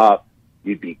muscle them up.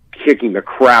 You'd be kicking the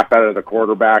crap out of the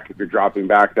quarterback if you're dropping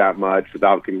back that much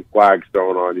without getting flags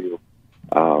thrown on you.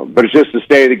 But it's just the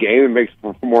state of the game. It makes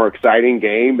for a more exciting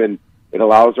game, and it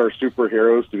allows our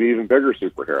superheroes to be even bigger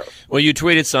superheroes. Well, you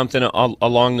tweeted something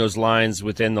along those lines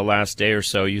within the last day or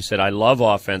so. You said, I love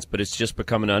offense, but it's just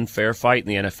become an unfair fight in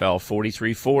the NFL,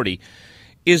 43-40.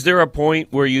 Is there a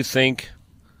point where you think,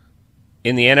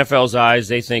 in the NFL's eyes,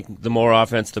 they think the more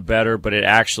offense, the better, but it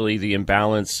actually, the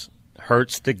imbalance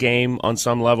hurts the game on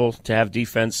some level to have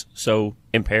defense so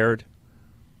impaired?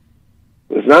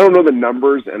 Listen, I don't know the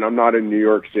numbers, and I'm not in New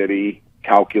York City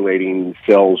calculating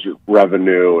sales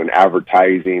revenue and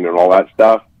advertising and all that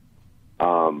stuff.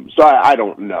 So I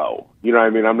don't know. You know what I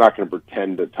mean? I'm not going to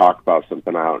pretend to talk about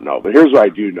something I don't know. But here's what I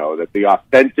do know, that the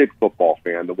authentic football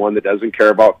fan, the one that doesn't care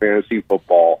about fantasy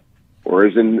football or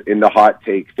isn't in the hot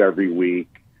takes every week,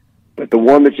 but the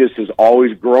one that just has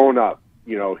always grown up,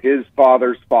 his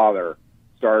father's father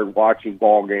started watching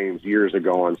ball games years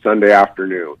ago on Sunday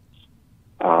afternoons.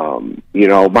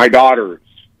 My daughters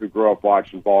who grew up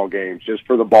watching ball games just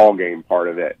for the ball game part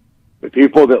of it. The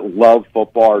people that love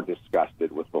football are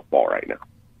disgusted with football right now.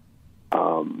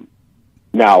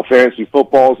 Now, fantasy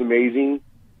football is amazing.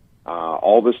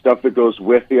 All the stuff that goes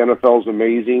with the NFL is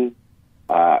amazing.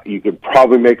 You could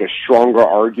probably make a stronger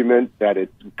argument that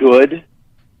it's good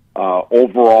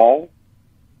overall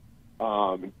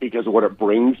because of what it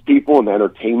brings people and the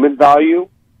entertainment value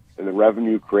and the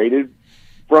revenue created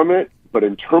from it. But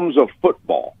in terms of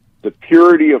football, the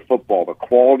purity of football, the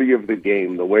quality of the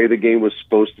game, the way the game was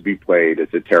supposed to be played,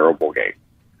 it's a terrible game.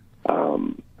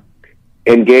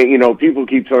 People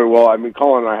keep telling me,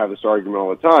 Colin and I have this argument all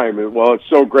the time. And, it's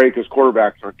so great because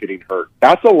quarterbacks aren't getting hurt.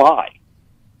 That's a lie.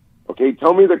 Okay,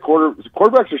 tell me that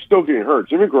quarterbacks are still getting hurt.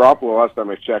 Jimmy Garoppolo, last time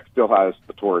I checked, still has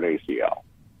a torn ACL.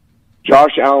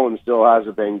 Josh Allen still has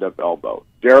a banged-up elbow.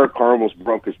 Derek Carr almost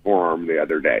broke his forearm the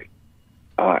other day.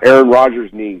 Aaron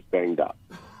Rodgers' knee's banged up.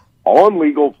 All in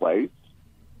legal plays.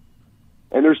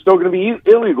 And there's still going to be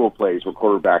illegal plays where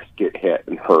quarterbacks get hit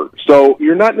and hurt. So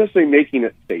you're not necessarily making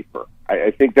it safer.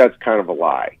 I think that's kind of a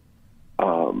lie.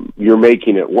 You're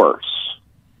making it worse.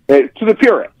 To the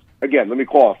purists. Again, let me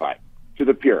qualify. To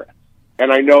the purists.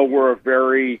 And I know we're a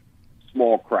very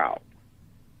small crowd.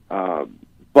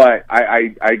 But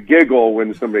I giggle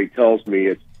when somebody tells me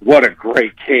it's what a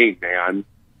great game, man.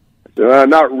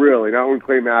 Not really. Not when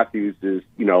Clay Matthews is,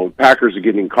 Packers are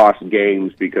getting cost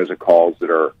games because of calls that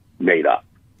are made up,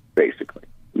 basically.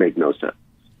 Make no sense.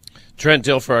 Trent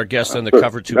Dilfer, our guest on the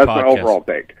Cover 2 podcast. That's my overall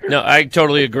take. No, I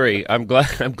totally agree. I'm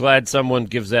glad someone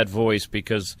gives that voice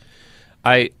because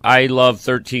I love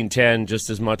 13-10 just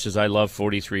as much as I love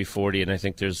 43-40, and I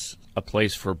think there's a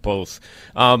place for both.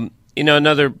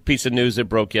 Another piece of news that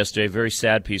broke yesterday, very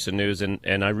sad piece of news, and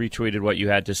I retweeted what you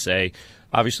had to say.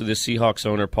 Obviously, the Seahawks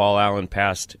owner, Paul Allen,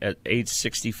 passed at age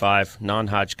 65,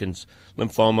 non-Hodgkin's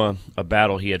lymphoma, a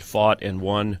battle he had fought and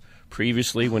won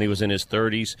previously when he was in his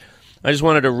 30s. I just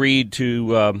wanted to read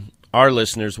to our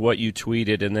listeners what you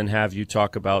tweeted and then have you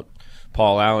talk about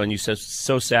Paul Allen. You said,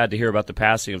 so sad to hear about the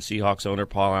passing of Seahawks owner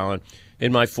Paul Allen.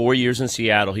 In my 4 years in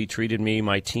Seattle, he treated me,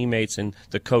 my teammates, and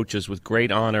the coaches with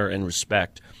great honor and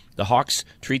respect. The Hawks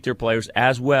treat their players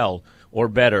as well or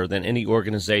better than any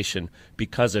organization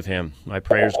because of him. My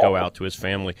prayers go out to his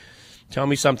family. Tell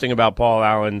me something about Paul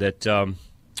Allen that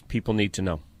people need to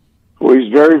know. Well,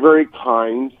 he's very, very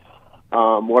kind.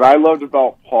 What I loved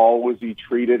about Paul was he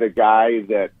treated a guy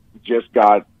that just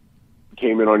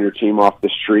came in on your team off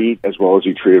the street as well as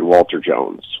he treated Walter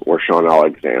Jones or Sean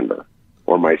Alexander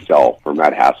or myself or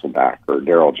Matt Hasselbeck or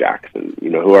Daryl Jackson,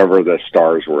 whoever the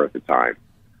stars were at the time.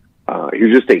 He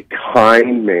was just a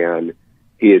kind man.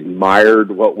 He admired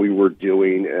what we were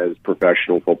doing as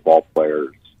professional football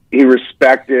players. He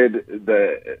respected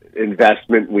the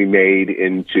investment we made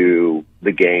into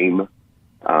the game.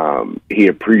 He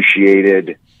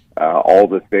appreciated all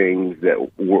the things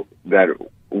that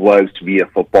was to be a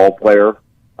football player,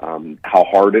 how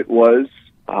hard it was.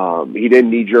 He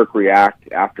didn't knee-jerk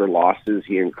react after losses.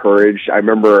 He encouraged. I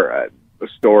remember a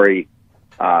story.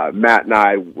 Matt and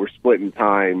I were splitting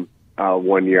time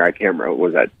one year. I can't remember.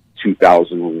 Was that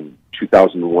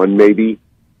 2001 maybe?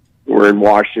 We're in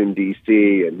Washington,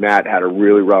 D.C., and Matt had a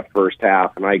really rough first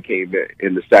half, and I came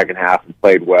in the second half and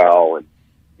played well.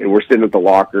 And we're sitting at the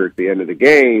locker at the end of the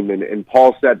game, and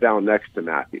Paul sat down next to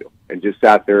Matthew and just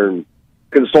sat there and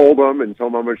consoled him and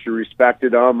told him how much he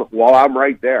respected him while I'm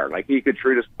right there. Like, he could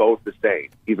treat us both the same,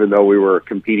 even though we were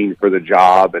competing for the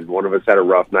job, and one of us had a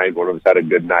rough night, one of us had a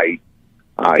good night.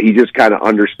 He just kind of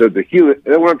understood the human.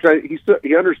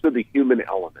 He understood the human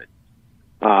element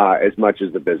as much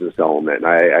as the business element.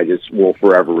 I just will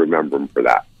forever remember him for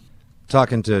that.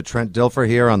 Talking to Trent Dilfer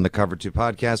here on the Cover 2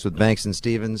 podcast with Banks and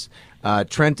Stevens.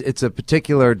 Trent, it's a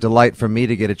particular delight for me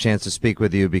to get a chance to speak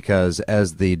with you because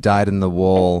as the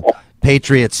dyed-in-the-wool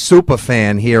Patriots super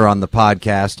fan here on the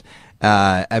podcast,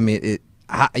 how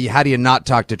do you not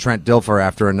talk to Trent Dilfer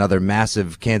after another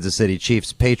massive Kansas City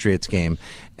Chiefs-Patriots game?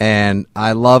 And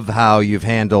I love how you've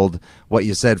handled what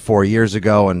you said 4 years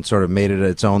ago and sort of made it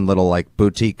its own little like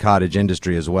boutique cottage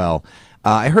industry as well.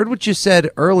 I heard what you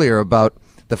said earlier about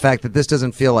the fact that this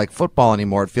doesn't feel like football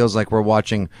anymore. It feels like we're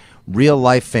watching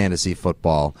real-life fantasy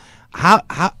football.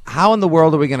 How in the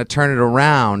world are we going to turn it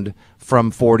around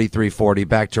from 43-40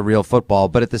 back to real football?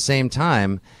 But at the same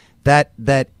time, that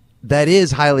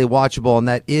is highly watchable, and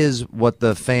that is what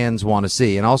the fans want to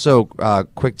see. And also,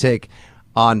 quick take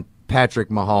on Patrick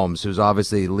Mahomes, who's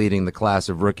obviously leading the class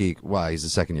of rookie. Well, he's a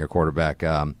second-year quarterback.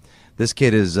 This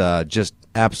kid is just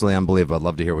absolutely unbelievable. I'd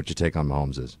love to hear what your take on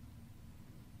Mahomes is.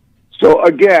 So,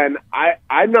 again,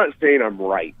 I'm not saying I'm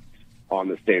right on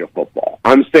the state of football.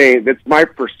 I'm saying that's my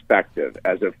perspective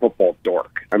as a football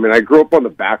dork. I mean, I grew up on the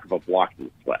back of a blocking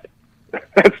sled.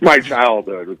 That's my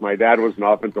childhood. My dad was an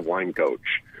offensive line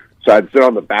coach. So I'd sit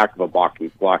on the back of a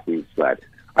blocking sled.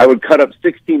 I would cut up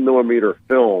 16-millimeter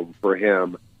film for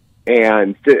him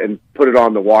and sit and put it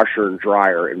on the washer and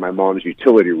dryer in my mom's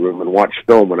utility room and watch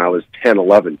film when I was 10,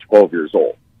 11, 12 years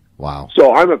old. Wow.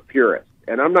 So I'm a purist,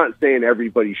 and I'm not saying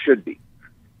everybody should be.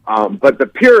 But the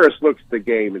purist looks at the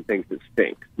game and thinks it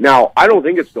stinks. Now, I don't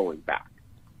think it's going back.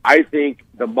 I think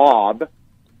the mob,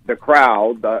 the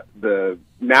crowd, the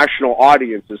national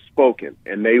audience has spoken,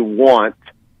 and they want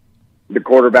the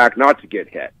quarterback not to get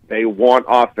hit. They want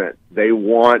offense. They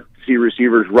want to see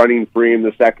receivers running free in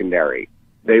the secondary.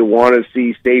 They want to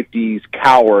see safeties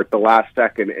cower at the last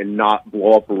second and not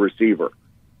blow up a receiver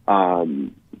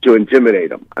to intimidate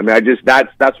them. I mean,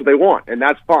 that's what they want, and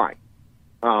that's fine.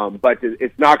 But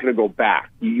it's not going to go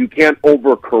back. You can't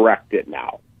overcorrect it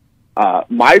now.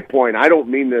 My point, I don't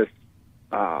mean this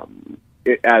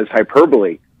as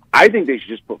hyperbole. I think they should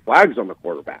just put flags on the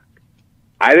quarterback.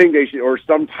 I think they should, or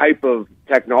some type of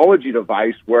technology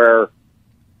device where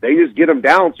they just get him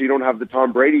down so you don't have the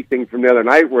Tom Brady thing from the other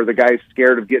night where the guy's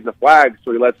scared of getting the flag,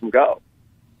 so he lets him go.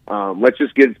 Let's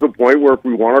just get to the point where if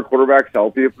we want our quarterbacks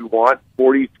healthy, if we want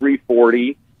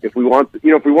 43-40, if we want to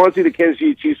see the Kansas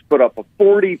City Chiefs put up a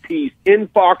 40-piece in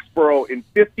Foxborough in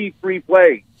 53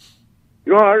 plays,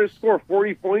 you know how hard to score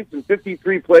 40 points in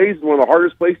 53 plays in one of the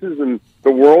hardest places in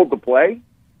the world to play?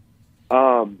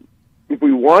 If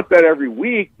we want that every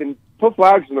week, then put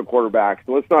flags on the quarterbacks.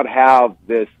 So let's not have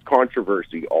this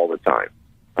controversy all the time.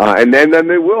 And then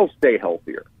they will stay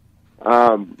healthier.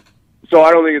 So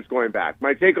I don't think it's going back.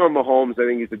 My take on Mahomes, I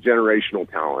think he's a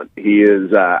generational talent. He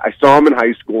is. I saw him in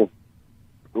high school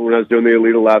when I was doing the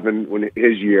Elite 11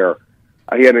 his year.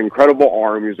 He had an incredible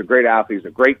arm. He was a great athlete. He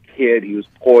was a great kid. He was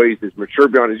poised. He was mature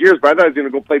beyond his years. But I thought he was going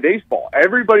to go play baseball.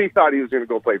 Everybody thought he was going to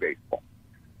go play baseball.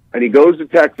 And he goes to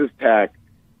Texas Tech,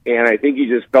 and I think he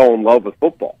just fell in love with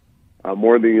football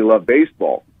more than he loved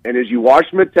baseball. And as you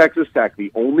watched him at Texas Tech,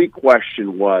 the only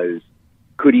question was,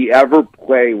 could he ever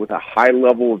play with a high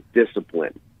level of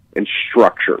discipline and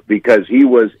structure? Because he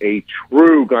was a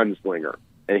true gunslinger.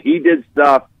 And he did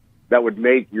stuff that would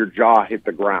make your jaw hit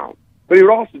the ground. But he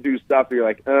would also do stuff that you're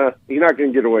like, he's not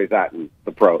going to get away with that in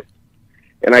the pros.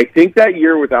 And I think that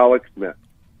year with Alex Smith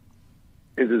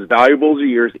is as valuable as a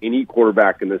year as any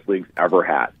quarterback in this league's ever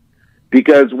had.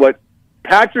 Because what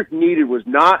Patrick needed was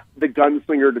not the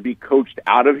gunslinger to be coached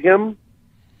out of him.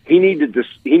 He needed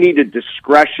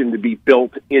discretion to be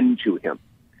built into him.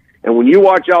 And when you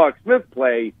watch Alex Smith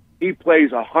play, he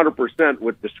plays 100%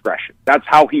 with discretion. That's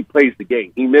how he plays the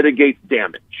game. He mitigates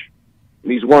damage.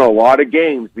 And he's won a lot of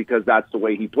games because that's the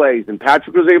way he plays. And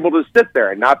Patrick was able to sit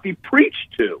there and not be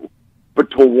preached to,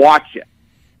 but to watch it.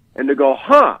 And to go,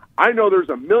 I know there's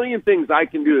a million things I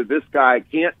can do that this guy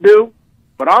can't do,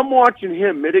 but I'm watching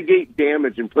him mitigate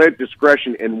damage and play with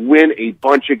discretion and win a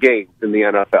bunch of games in the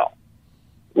NFL.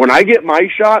 When I get my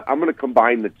shot, I'm going to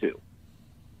combine the two.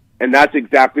 And that's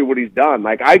exactly what he's done.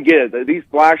 Like, I get it. These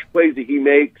flash plays that he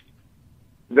makes,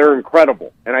 they're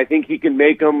incredible. And I think he can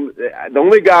make them. The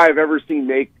only guy I've ever seen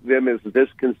make them as this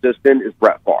consistent is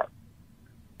Brett Favre.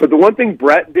 But the one thing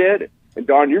Brett did, and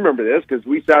Don, you remember this because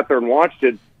we sat there and watched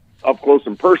it up close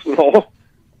and personal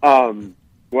while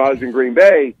I was in Green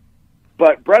Bay,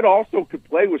 but Brett also could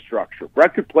play with structure.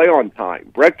 Brett could play on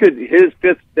time. Brett could, his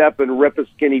fifth step and rip a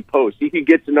skinny post. He could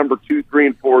get to number 2, 3,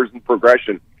 and 4s in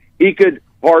progression. He could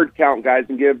hard count guys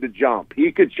and get them to jump.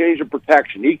 He could change the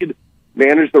protection. He could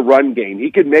manage the run game. He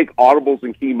could make audibles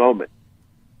in key moments.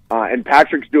 And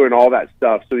Patrick's doing all that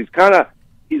stuff. So he's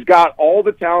got all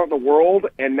the talent in the world,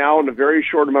 and now in a very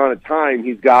short amount of time,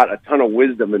 he's got a ton of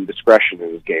wisdom and discretion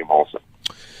in his game also.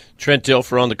 Trent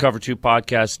Dilfer on the Cover 2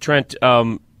 podcast. Trent,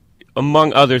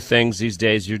 among other things these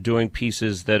days, you're doing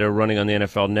pieces that are running on the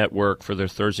NFL Network for their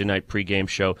Thursday night pregame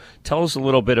show. Tell us a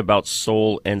little bit about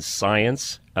Soul and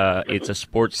Science. It's a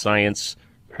sports science,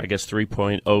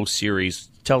 3.0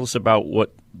 series. Tell us about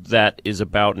what that is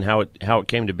about and how it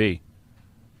came to be.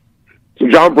 So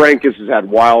John Brankus has had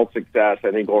wild success.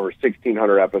 I think over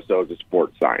 1,600 episodes of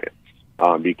sports science.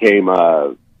 Became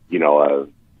a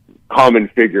common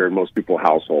figure in most people's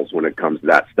households when it comes to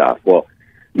that stuff. Well,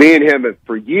 me and him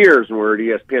for years when we were at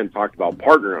ESPN talked about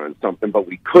partnering on something, but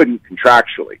we couldn't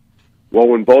contractually. Well,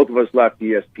 when both of us left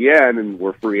ESPN and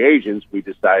were free agents, we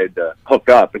decided to hook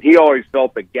up. And he always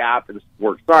felt the gap in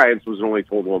sports science was only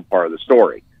told one part of the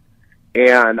story.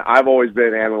 And I've always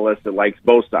been an analyst that likes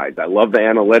both sides. I love the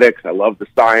analytics. I love the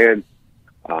science.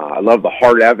 I love the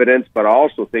hard evidence. But I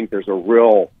also think there's a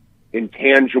real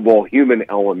intangible human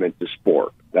element to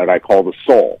sport that I call the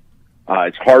soul.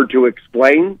 It's hard to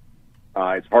explain.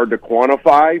 It's hard to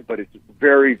quantify, but it's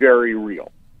very, very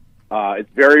real. It's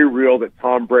very real that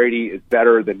Tom Brady is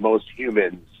better than most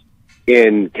humans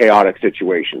in chaotic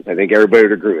situations. I think everybody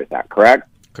would agree with that, correct?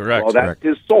 Correct. Well, that's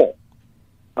his soul.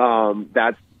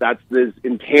 That's this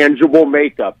intangible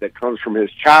makeup that comes from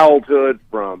his childhood,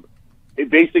 from it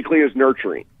basically his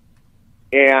nurturing.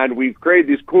 And we've created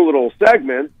these cool little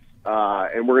segments,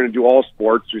 and we're going to do all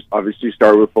sports. We obviously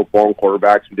started with football and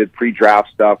quarterbacks. We did pre-draft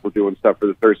stuff. We're doing stuff for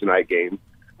the Thursday night game.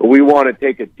 But we want to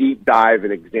take a deep dive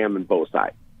and examine both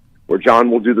sides. Where John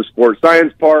will do the sports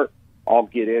science part, I'll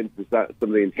get into some of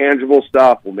the intangible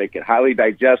stuff. We'll make it highly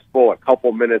digestible, a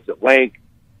couple minutes at length,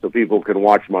 so people can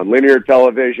watch them on linear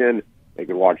television. They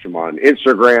can watch them on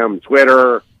Instagram,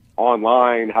 Twitter,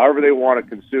 online, however they want to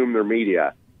consume their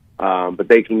media. But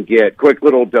they can get quick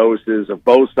little doses of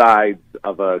both sides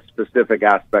of a specific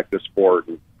aspect of sport.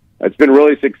 And it's been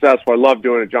really successful. I love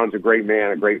doing it. John's a great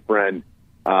man, a great friend.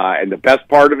 And the best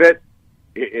part of it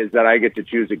is that I get to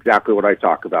choose exactly what I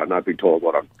talk about, not be told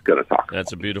what I'm going to talk about.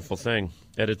 That's a beautiful thing.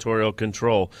 Editorial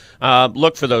control.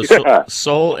 Look for those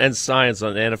Soul and Science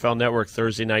on the NFL Network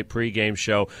Thursday night pregame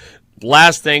show.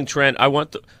 Last thing, Trent, I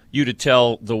want you to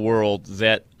tell the world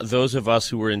that those of us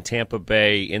who were in Tampa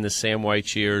Bay in the Sam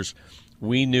White years,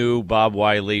 we knew Bob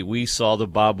Wiley. We saw the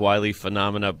Bob Wiley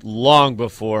phenomena long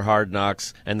before Hard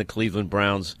Knocks and the Cleveland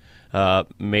Browns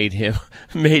made him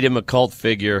a cult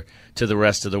figure to the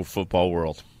rest of the football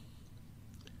world.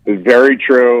 It's very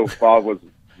true. Bob was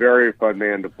a very fun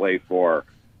man to play for.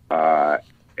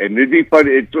 And it'd be fun.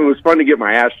 It was fun to get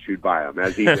my ass chewed by him,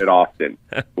 as he did often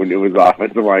when he was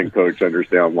offensive line coach under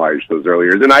Sam White those early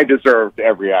years. And I deserved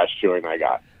every ass chewing I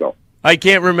got. So I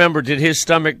can't remember. Did his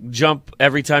stomach jump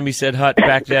every time he said "hut"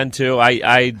 back then too?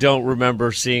 I don't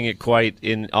remember seeing it quite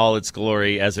in all its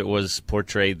glory as it was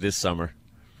portrayed this summer.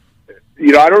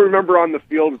 I don't remember on the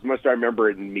field as much as I remember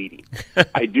it in meetings.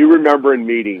 I do remember in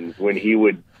meetings when he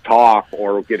would talk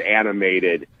or get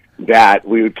animated that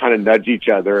we would kind of nudge each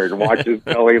other and watch his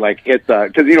belly hit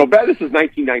the – because, this is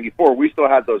 1994. We still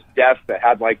had those desks that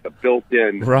had the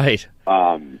built-in right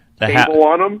table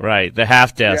on them. Right, the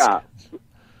half desk. Yeah.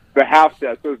 the half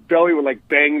desk. So his belly would like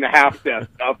bang the half desk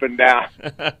up and down.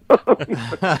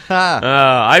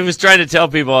 I was trying to tell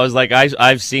people, I was like,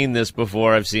 I've seen this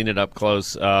before. I've seen it up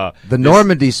close. The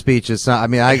Normandy speech is. I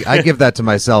mean, I give that to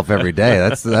myself every day.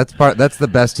 That's the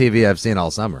best TV I've seen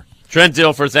all summer. Trent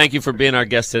Dilfer, thank you for being our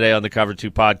guest today on the Cover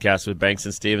 2 podcast with Banks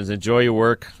and Stevens. Enjoy your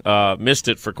work. Missed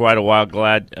it for quite a while.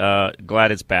 Glad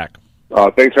it's back.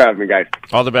 Thanks for having me, guys.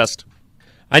 All the best.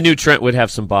 I knew Trent would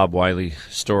have some Bob Wiley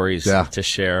stories to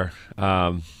share.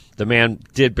 The man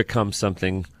did become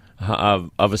something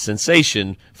of a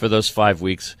sensation for those 5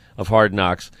 weeks of Hard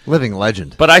Knocks. Living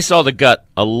legend. But I saw The Gut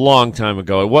a long time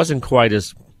ago. It wasn't quite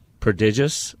as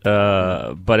prodigious,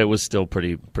 but it was still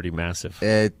pretty massive.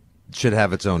 It should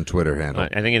have its own Twitter handle.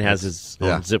 I think it has its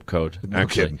own zip code,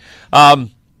 actually. No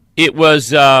it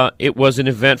was an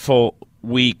eventful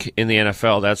week in the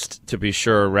NFL, that's to be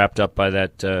sure, wrapped up by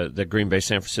the Green Bay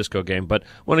San Francisco game. But I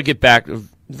want to get back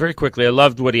very quickly. I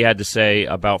loved what he had to say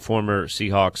about former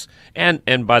Seahawks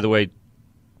and by the way,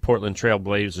 Portland Trail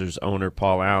Blazers owner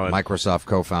Paul Allen, Microsoft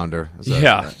co-founder.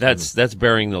 That's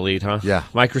burying the lead, huh? Yeah,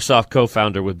 Microsoft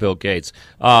co-founder with Bill Gates.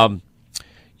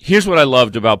 Here's what I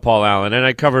loved about Paul Allen, and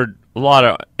I covered a lot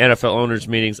of NFL owners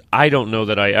meetings. I don't know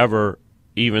that I ever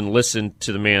even listened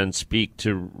to the man speak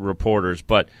to reporters,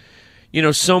 but you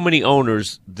know, so many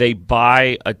owners, they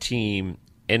buy a team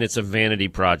and it's a vanity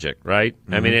project, right?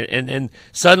 Mm-hmm. I mean, and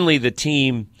suddenly the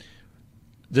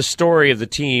story of the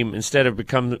team, instead of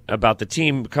become about the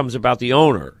team, becomes about the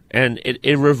owner. And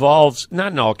it revolves,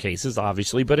 not in all cases,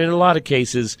 obviously, but in a lot of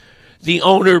cases, the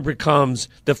owner becomes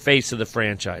the face of the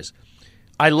franchise.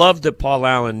 I love that Paul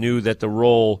Allen knew that the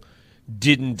role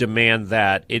didn't demand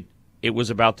that. It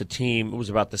was about the team. It was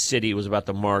about the city. It was about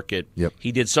the market. Yep.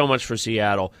 He did so much for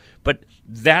Seattle. But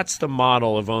that's the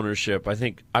model of ownership.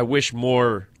 I wish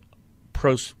more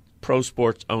pro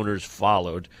sports owners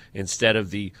followed instead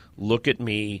of the look at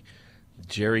me,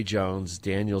 Jerry Jones,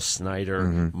 Daniel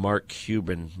Snyder, Mark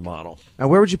Cuban model. Now,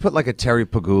 where would you put like a Terry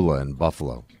Pagula in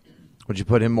Buffalo? Would you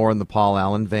put him more in the Paul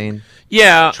Allen vein?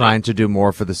 Yeah. Trying to do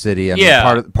more for the city. I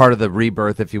mean, part of the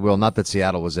rebirth, if you will. Not that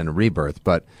Seattle was in a rebirth,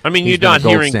 but I mean, he's been a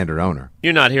gold standard owner.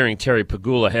 You're not hearing Terry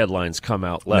Pagula headlines come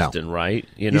out left and right.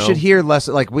 You should hear less.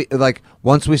 Like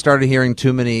once we started hearing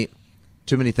too many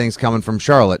things coming from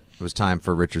Charlotte, it was time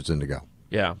for Richardson to go.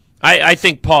 Yeah. I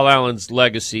think Paul Allen's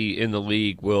legacy in the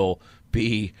league will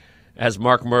be, as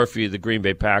Mark Murphy, the Green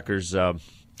Bay Packers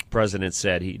president,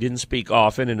 said, he didn't speak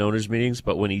often in owners' meetings,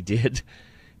 but when he did,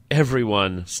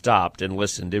 everyone stopped and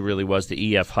listened. It really was the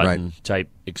E.F. Hutton type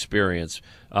experience,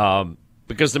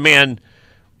 because the man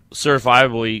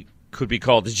certifiably could be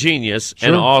called a genius,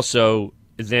 and also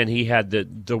then he had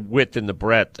the width and the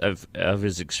breadth of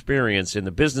his experience in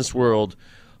the business world,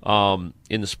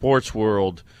 in the sports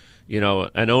world. You know,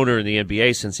 an owner in the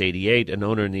NBA since '88, an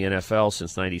owner in the NFL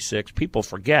since '96. People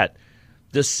forget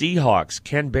the Seahawks.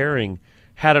 Ken Behring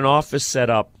had an office set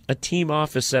up, a team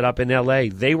office set up in L.A.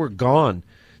 They were gone.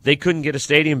 They couldn't get a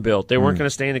stadium built. They weren't going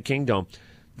to stay in the Kingdome.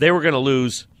 They were going to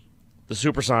lose the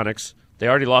Supersonics. They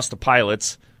already lost the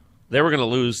Pilots. They were going to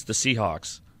lose the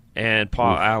Seahawks. And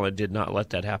Paul Allen did not let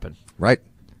that happen. Right.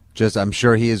 I'm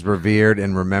sure he is revered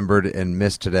and remembered and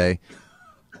missed today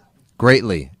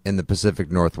greatly in the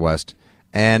Pacific Northwest.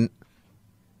 And,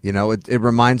 you know, it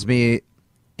reminds me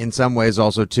in some ways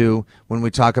also, too, when we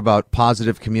talk about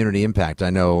positive community impact. I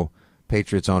know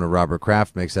Patriots owner Robert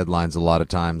Kraft makes headlines a lot of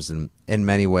times, and in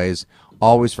many ways,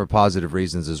 always for positive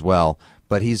reasons as well.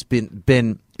 But he's been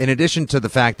in addition to the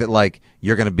fact that, like,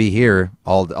 you're going to be here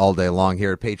all day long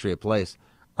here at Patriot Place,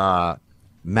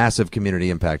 massive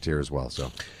community impact here as well.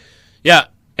 So, yeah,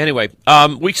 anyway,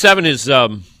 Week 7 is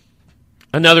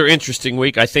another interesting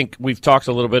week. I think we've talked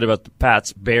a little bit about the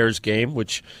Pats-Bears game,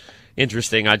 which –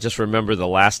 interesting. I just remember the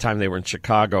last time they were in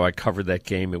Chicago, I covered that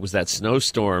game. It was that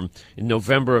snowstorm in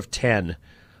November of 10.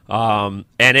 And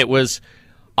it was,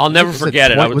 I'll never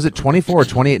forget it. Was it 24 or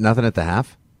 28 nothing at the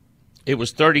half? It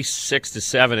was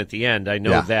 36-7 at the end. I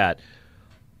know that.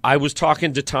 I was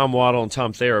talking to Tom Waddle and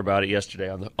Tom Thayer about it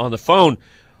yesterday on the phone.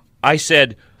 I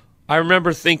said, I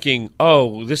remember thinking,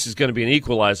 oh, this is going to be an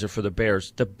equalizer for the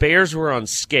Bears. The Bears were on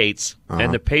skates,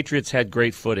 and the Patriots had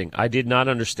great footing. I did not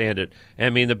understand it. I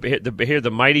mean, the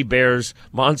mighty Bears,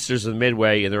 monsters of the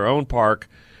Midway, in their own park,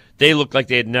 they looked like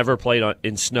they had never played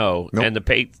in snow. Nope. And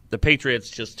the Patriots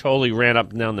just totally ran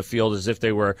up and down the field as if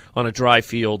they were on a dry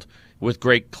field with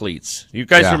great cleats. You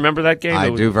guys remember that game?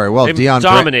 I do very well. They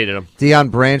dominated him.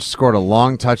 Deion Branch scored a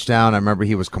long touchdown. I remember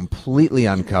he was completely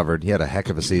uncovered. He had a heck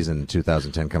of a season in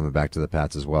 2010 coming back to the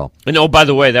Pats as well. And by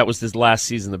the way, that was his last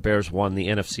season. The Bears won the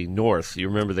NFC North. You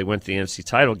remember they went to the NFC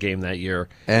title game that year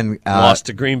and lost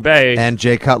to Green Bay. And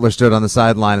Jay Cutler stood on the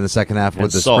sideline in the second half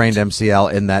with the sprained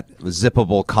MCL in that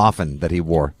zippable coffin that he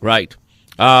wore. Right.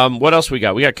 What else we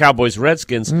got? We got Cowboys,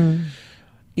 Redskins.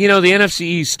 You know, the NFC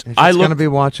East. It's going to be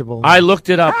watchable. I looked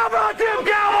it up. How about them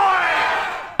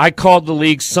Cowboys? I called the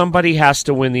league. Somebody has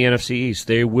to win the NFC East.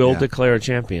 They will declare a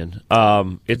champion.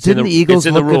 Didn't the Eagles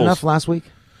look good enough last week?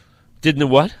 Didn't the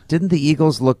what? Didn't the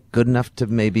Eagles look good enough to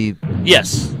maybe?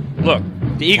 Yes. Look,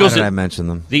 the Eagles. Why did I mention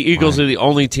them? The Eagles are the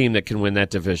only team that can win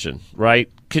that division, right?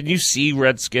 Can you see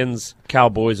Redskins,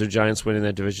 Cowboys, or Giants winning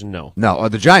that division? No. No,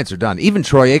 the Giants are done. Even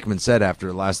Troy Aikman said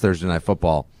after last Thursday Night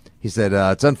Football, he said,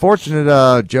 it's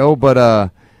unfortunate, Joe,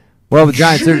 but, well, the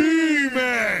Giants,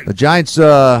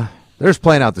 they're just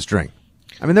playing out the string.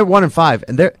 I mean, they're 1-5,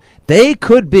 and they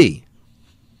could be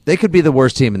the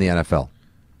worst team in the NFL.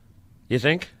 You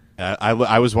think?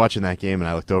 I was watching that game, and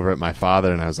I looked over at my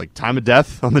father, and I was like, time of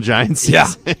death on the Giants? Yeah.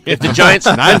 If the Giants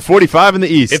 9:45 in the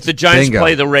East. If the Giants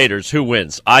play the Raiders, who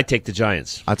wins? I take the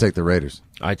Giants. I take the Raiders.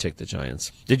 I take the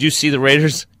Giants. Did you see the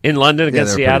Raiders in London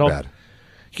against Seattle? Pretty bad.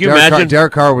 Can you imagine?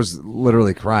 Derek Carr was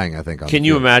literally crying, I think. Can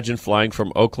you imagine flying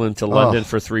from Oakland to London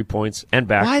for 3 points and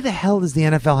back? Why the hell does the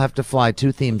NFL have to fly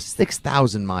two teams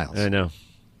 6,000 miles? I know.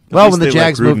 Well, when the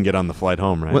Jags move, and get on the flight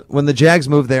home, right? When the Jags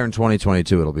move there in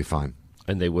 2022, it'll be fine.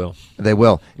 And they will. They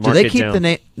will. Mark Do they it keep down. the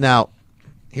name? Now,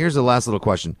 here's the last little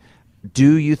question.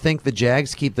 Do you think the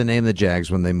Jags keep the name the Jags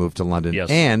when they move to London? Yes.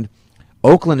 And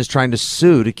Oakland is trying to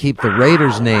sue to keep the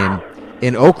Raiders name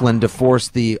in Oakland to force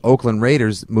the Oakland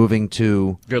Raiders moving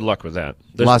to Good luck with that.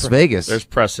 Las Vegas. There's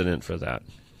precedent for that.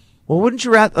 Well, wouldn't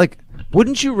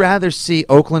you rather see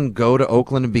Oakland go to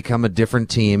Oakland and become a different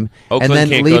team? Oakland and then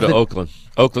can't leave go to Oakland.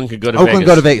 Oakland could go to Oakland Vegas.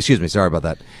 go to Vegas. Excuse me. Sorry about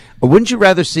that. Wouldn't you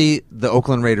rather see the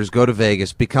Oakland Raiders go to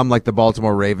Vegas, become like the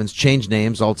Baltimore Ravens, change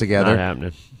names altogether? Not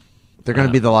happening. They're going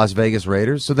to be the Las Vegas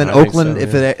Raiders. So then I think Oakland,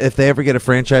 so, if they ever get a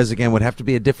franchise again, would have to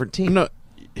be a different team. No,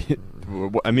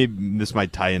 I mean, this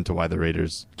might tie into why the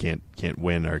Raiders can't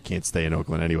win or can't stay in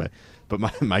Oakland anyway.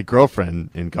 But my girlfriend,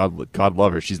 and God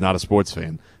love her, she's not a sports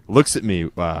fan, looks at me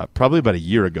probably about a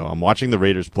year ago. I'm watching the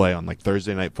Raiders play on like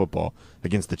Thursday Night Football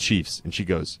against the Chiefs, and she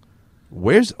goes,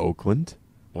 "Where's Oakland?"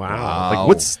 Wow. Like,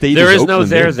 what state There is is no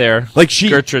Oakland there in? there. Like she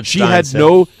Stein had said.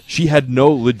 no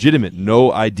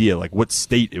idea like what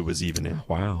state it was even in.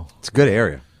 Wow. It's a good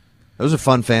area. Those are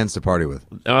fun fans to party with.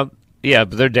 Yeah,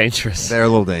 but they're dangerous. They're a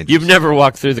little dangerous. You've never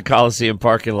walked through the Coliseum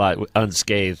parking lot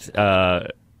unscathed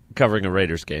covering a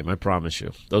Raiders game, I promise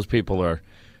you. Those people are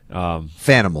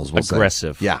Fanimals, we'll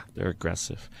aggressive. say. Yeah. They're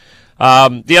aggressive.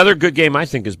 The other good game, I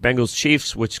think, is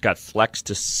Bengals-Chiefs, which got flexed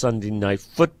to Sunday Night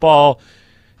Football,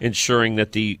 ensuring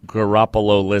that the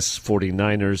Garoppolo-less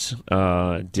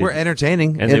 49ers were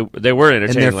entertaining. And they were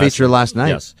entertaining in their feature last night.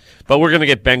 Yes. But we're going to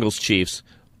get Bengals-Chiefs.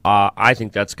 I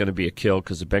think that's going to be a kill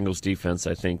because the Bengals defense,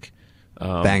 I think.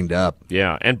 Banged up.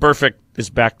 Yeah, and Burfict is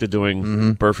back to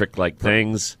doing Burfict-like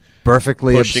things.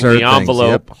 Perfectly pushing absurd the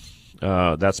envelope. Things,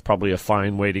 yep. That's probably a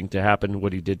fine waiting to happen,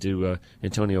 what he did to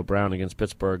Antonio Brown against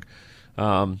Pittsburgh.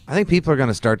 I think people are going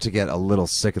to start to get a little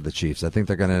sick of the Chiefs. I think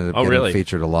they're going to end up getting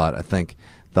featured a lot. I think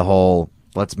the whole,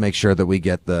 let's make sure that we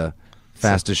get the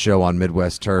fastest show on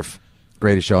Midwest turf,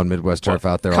 greatest show on Midwest turf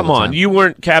out there all the time. Come on, you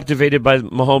weren't captivated by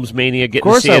Mahomes mania getting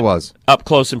of course to see I it was. Up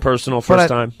close and personal first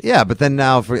time? Yeah, but then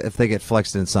now if they get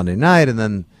flexed in Sunday night and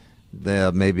then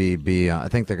they'll maybe be, I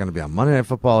think they're going to be on Monday Night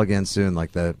Football again soon.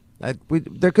 Like that,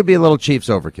 there could be a little Chiefs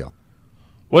overkill.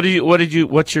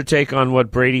 What's your take on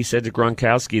what Brady said to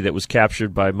Gronkowski that was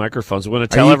captured by microphones? Want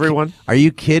to tell everyone? Are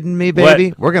you kidding me,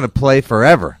 baby? What? We're going to play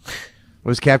forever. It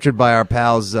was captured by our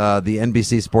pals, the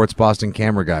NBC Sports Boston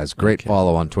camera guys. Great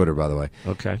follow on Twitter, by the way.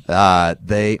 Okay.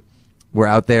 They were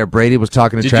out there. Brady was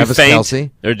talking to Travis you faint,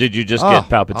 Kelce. Or did you just get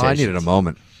palpitations? I needed a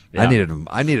moment. Yeah.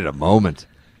 I needed a moment.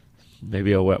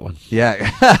 Maybe a wet one.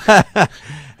 Yeah.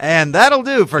 And that'll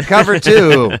do for Cover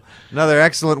 2. Another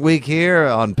excellent week here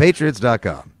on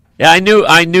Patriots.com. Yeah, I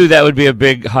knew that would be a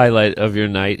big highlight of your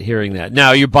night, hearing that. Now,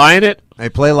 are you buying it? They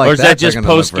play like that. Or is that just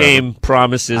post-game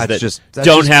promises that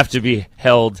don't have to be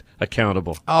held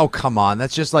accountable? Oh, come on.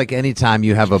 That's just like any time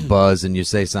you have a buzz and you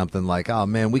say something like, oh,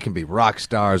 man, we can be rock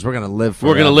stars. We're going to live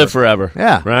forever. We're going to live forever.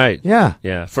 Yeah. Right. Yeah.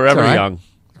 Yeah. Forever right. young.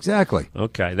 Exactly.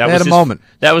 Okay. They had a moment.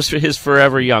 That was his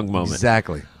forever young moment.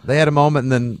 Exactly. They had a moment,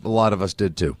 and then a lot of us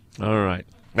did too. All right.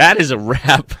 That is a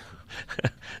wrap.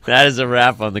 That is a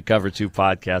wrap on the Cover 2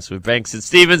 podcast with Banks and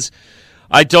Stevens.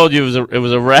 I told you it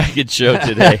was a ragged show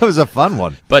today. It was a fun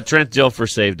one. But Trent Dilfer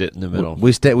saved it in the middle.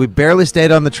 We barely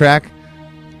stayed on the track.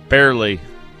 Barely.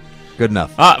 Good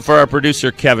enough. For our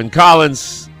producer, Kevin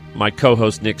Collins, my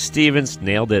co-host, Nick Stevens,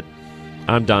 nailed it.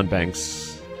 I'm Don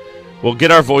Banks. We'll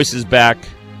get our voices back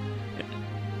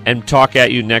and talk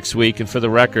at you next week. And for the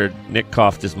record, Nick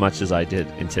coughed as much as I did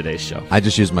in today's show. I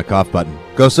just used my cough button.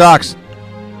 Go Sox!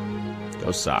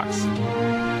 Go Sox.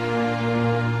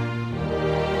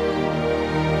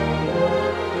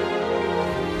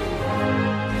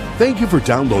 Thank you for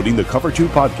downloading the Cover 2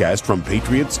 podcast from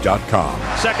Patriots.com.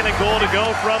 Second and goal to go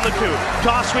from the 2.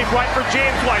 Toss sweep right for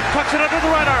James White. Tucks it under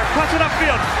the right arm. Cuts it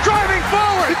upfield. Driving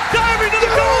forward. Diving to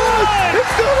the goal line.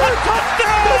 It's good. A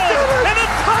touchdown. And a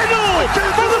title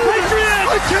for the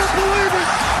Patriots. I can't believe it.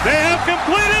 They have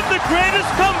completed the greatest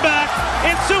comeback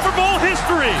in Super Bowl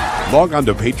history. Log on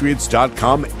to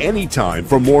Patriots.com anytime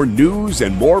for more news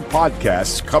and more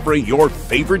podcasts covering your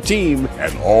favorite team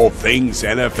and all things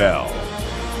NFL.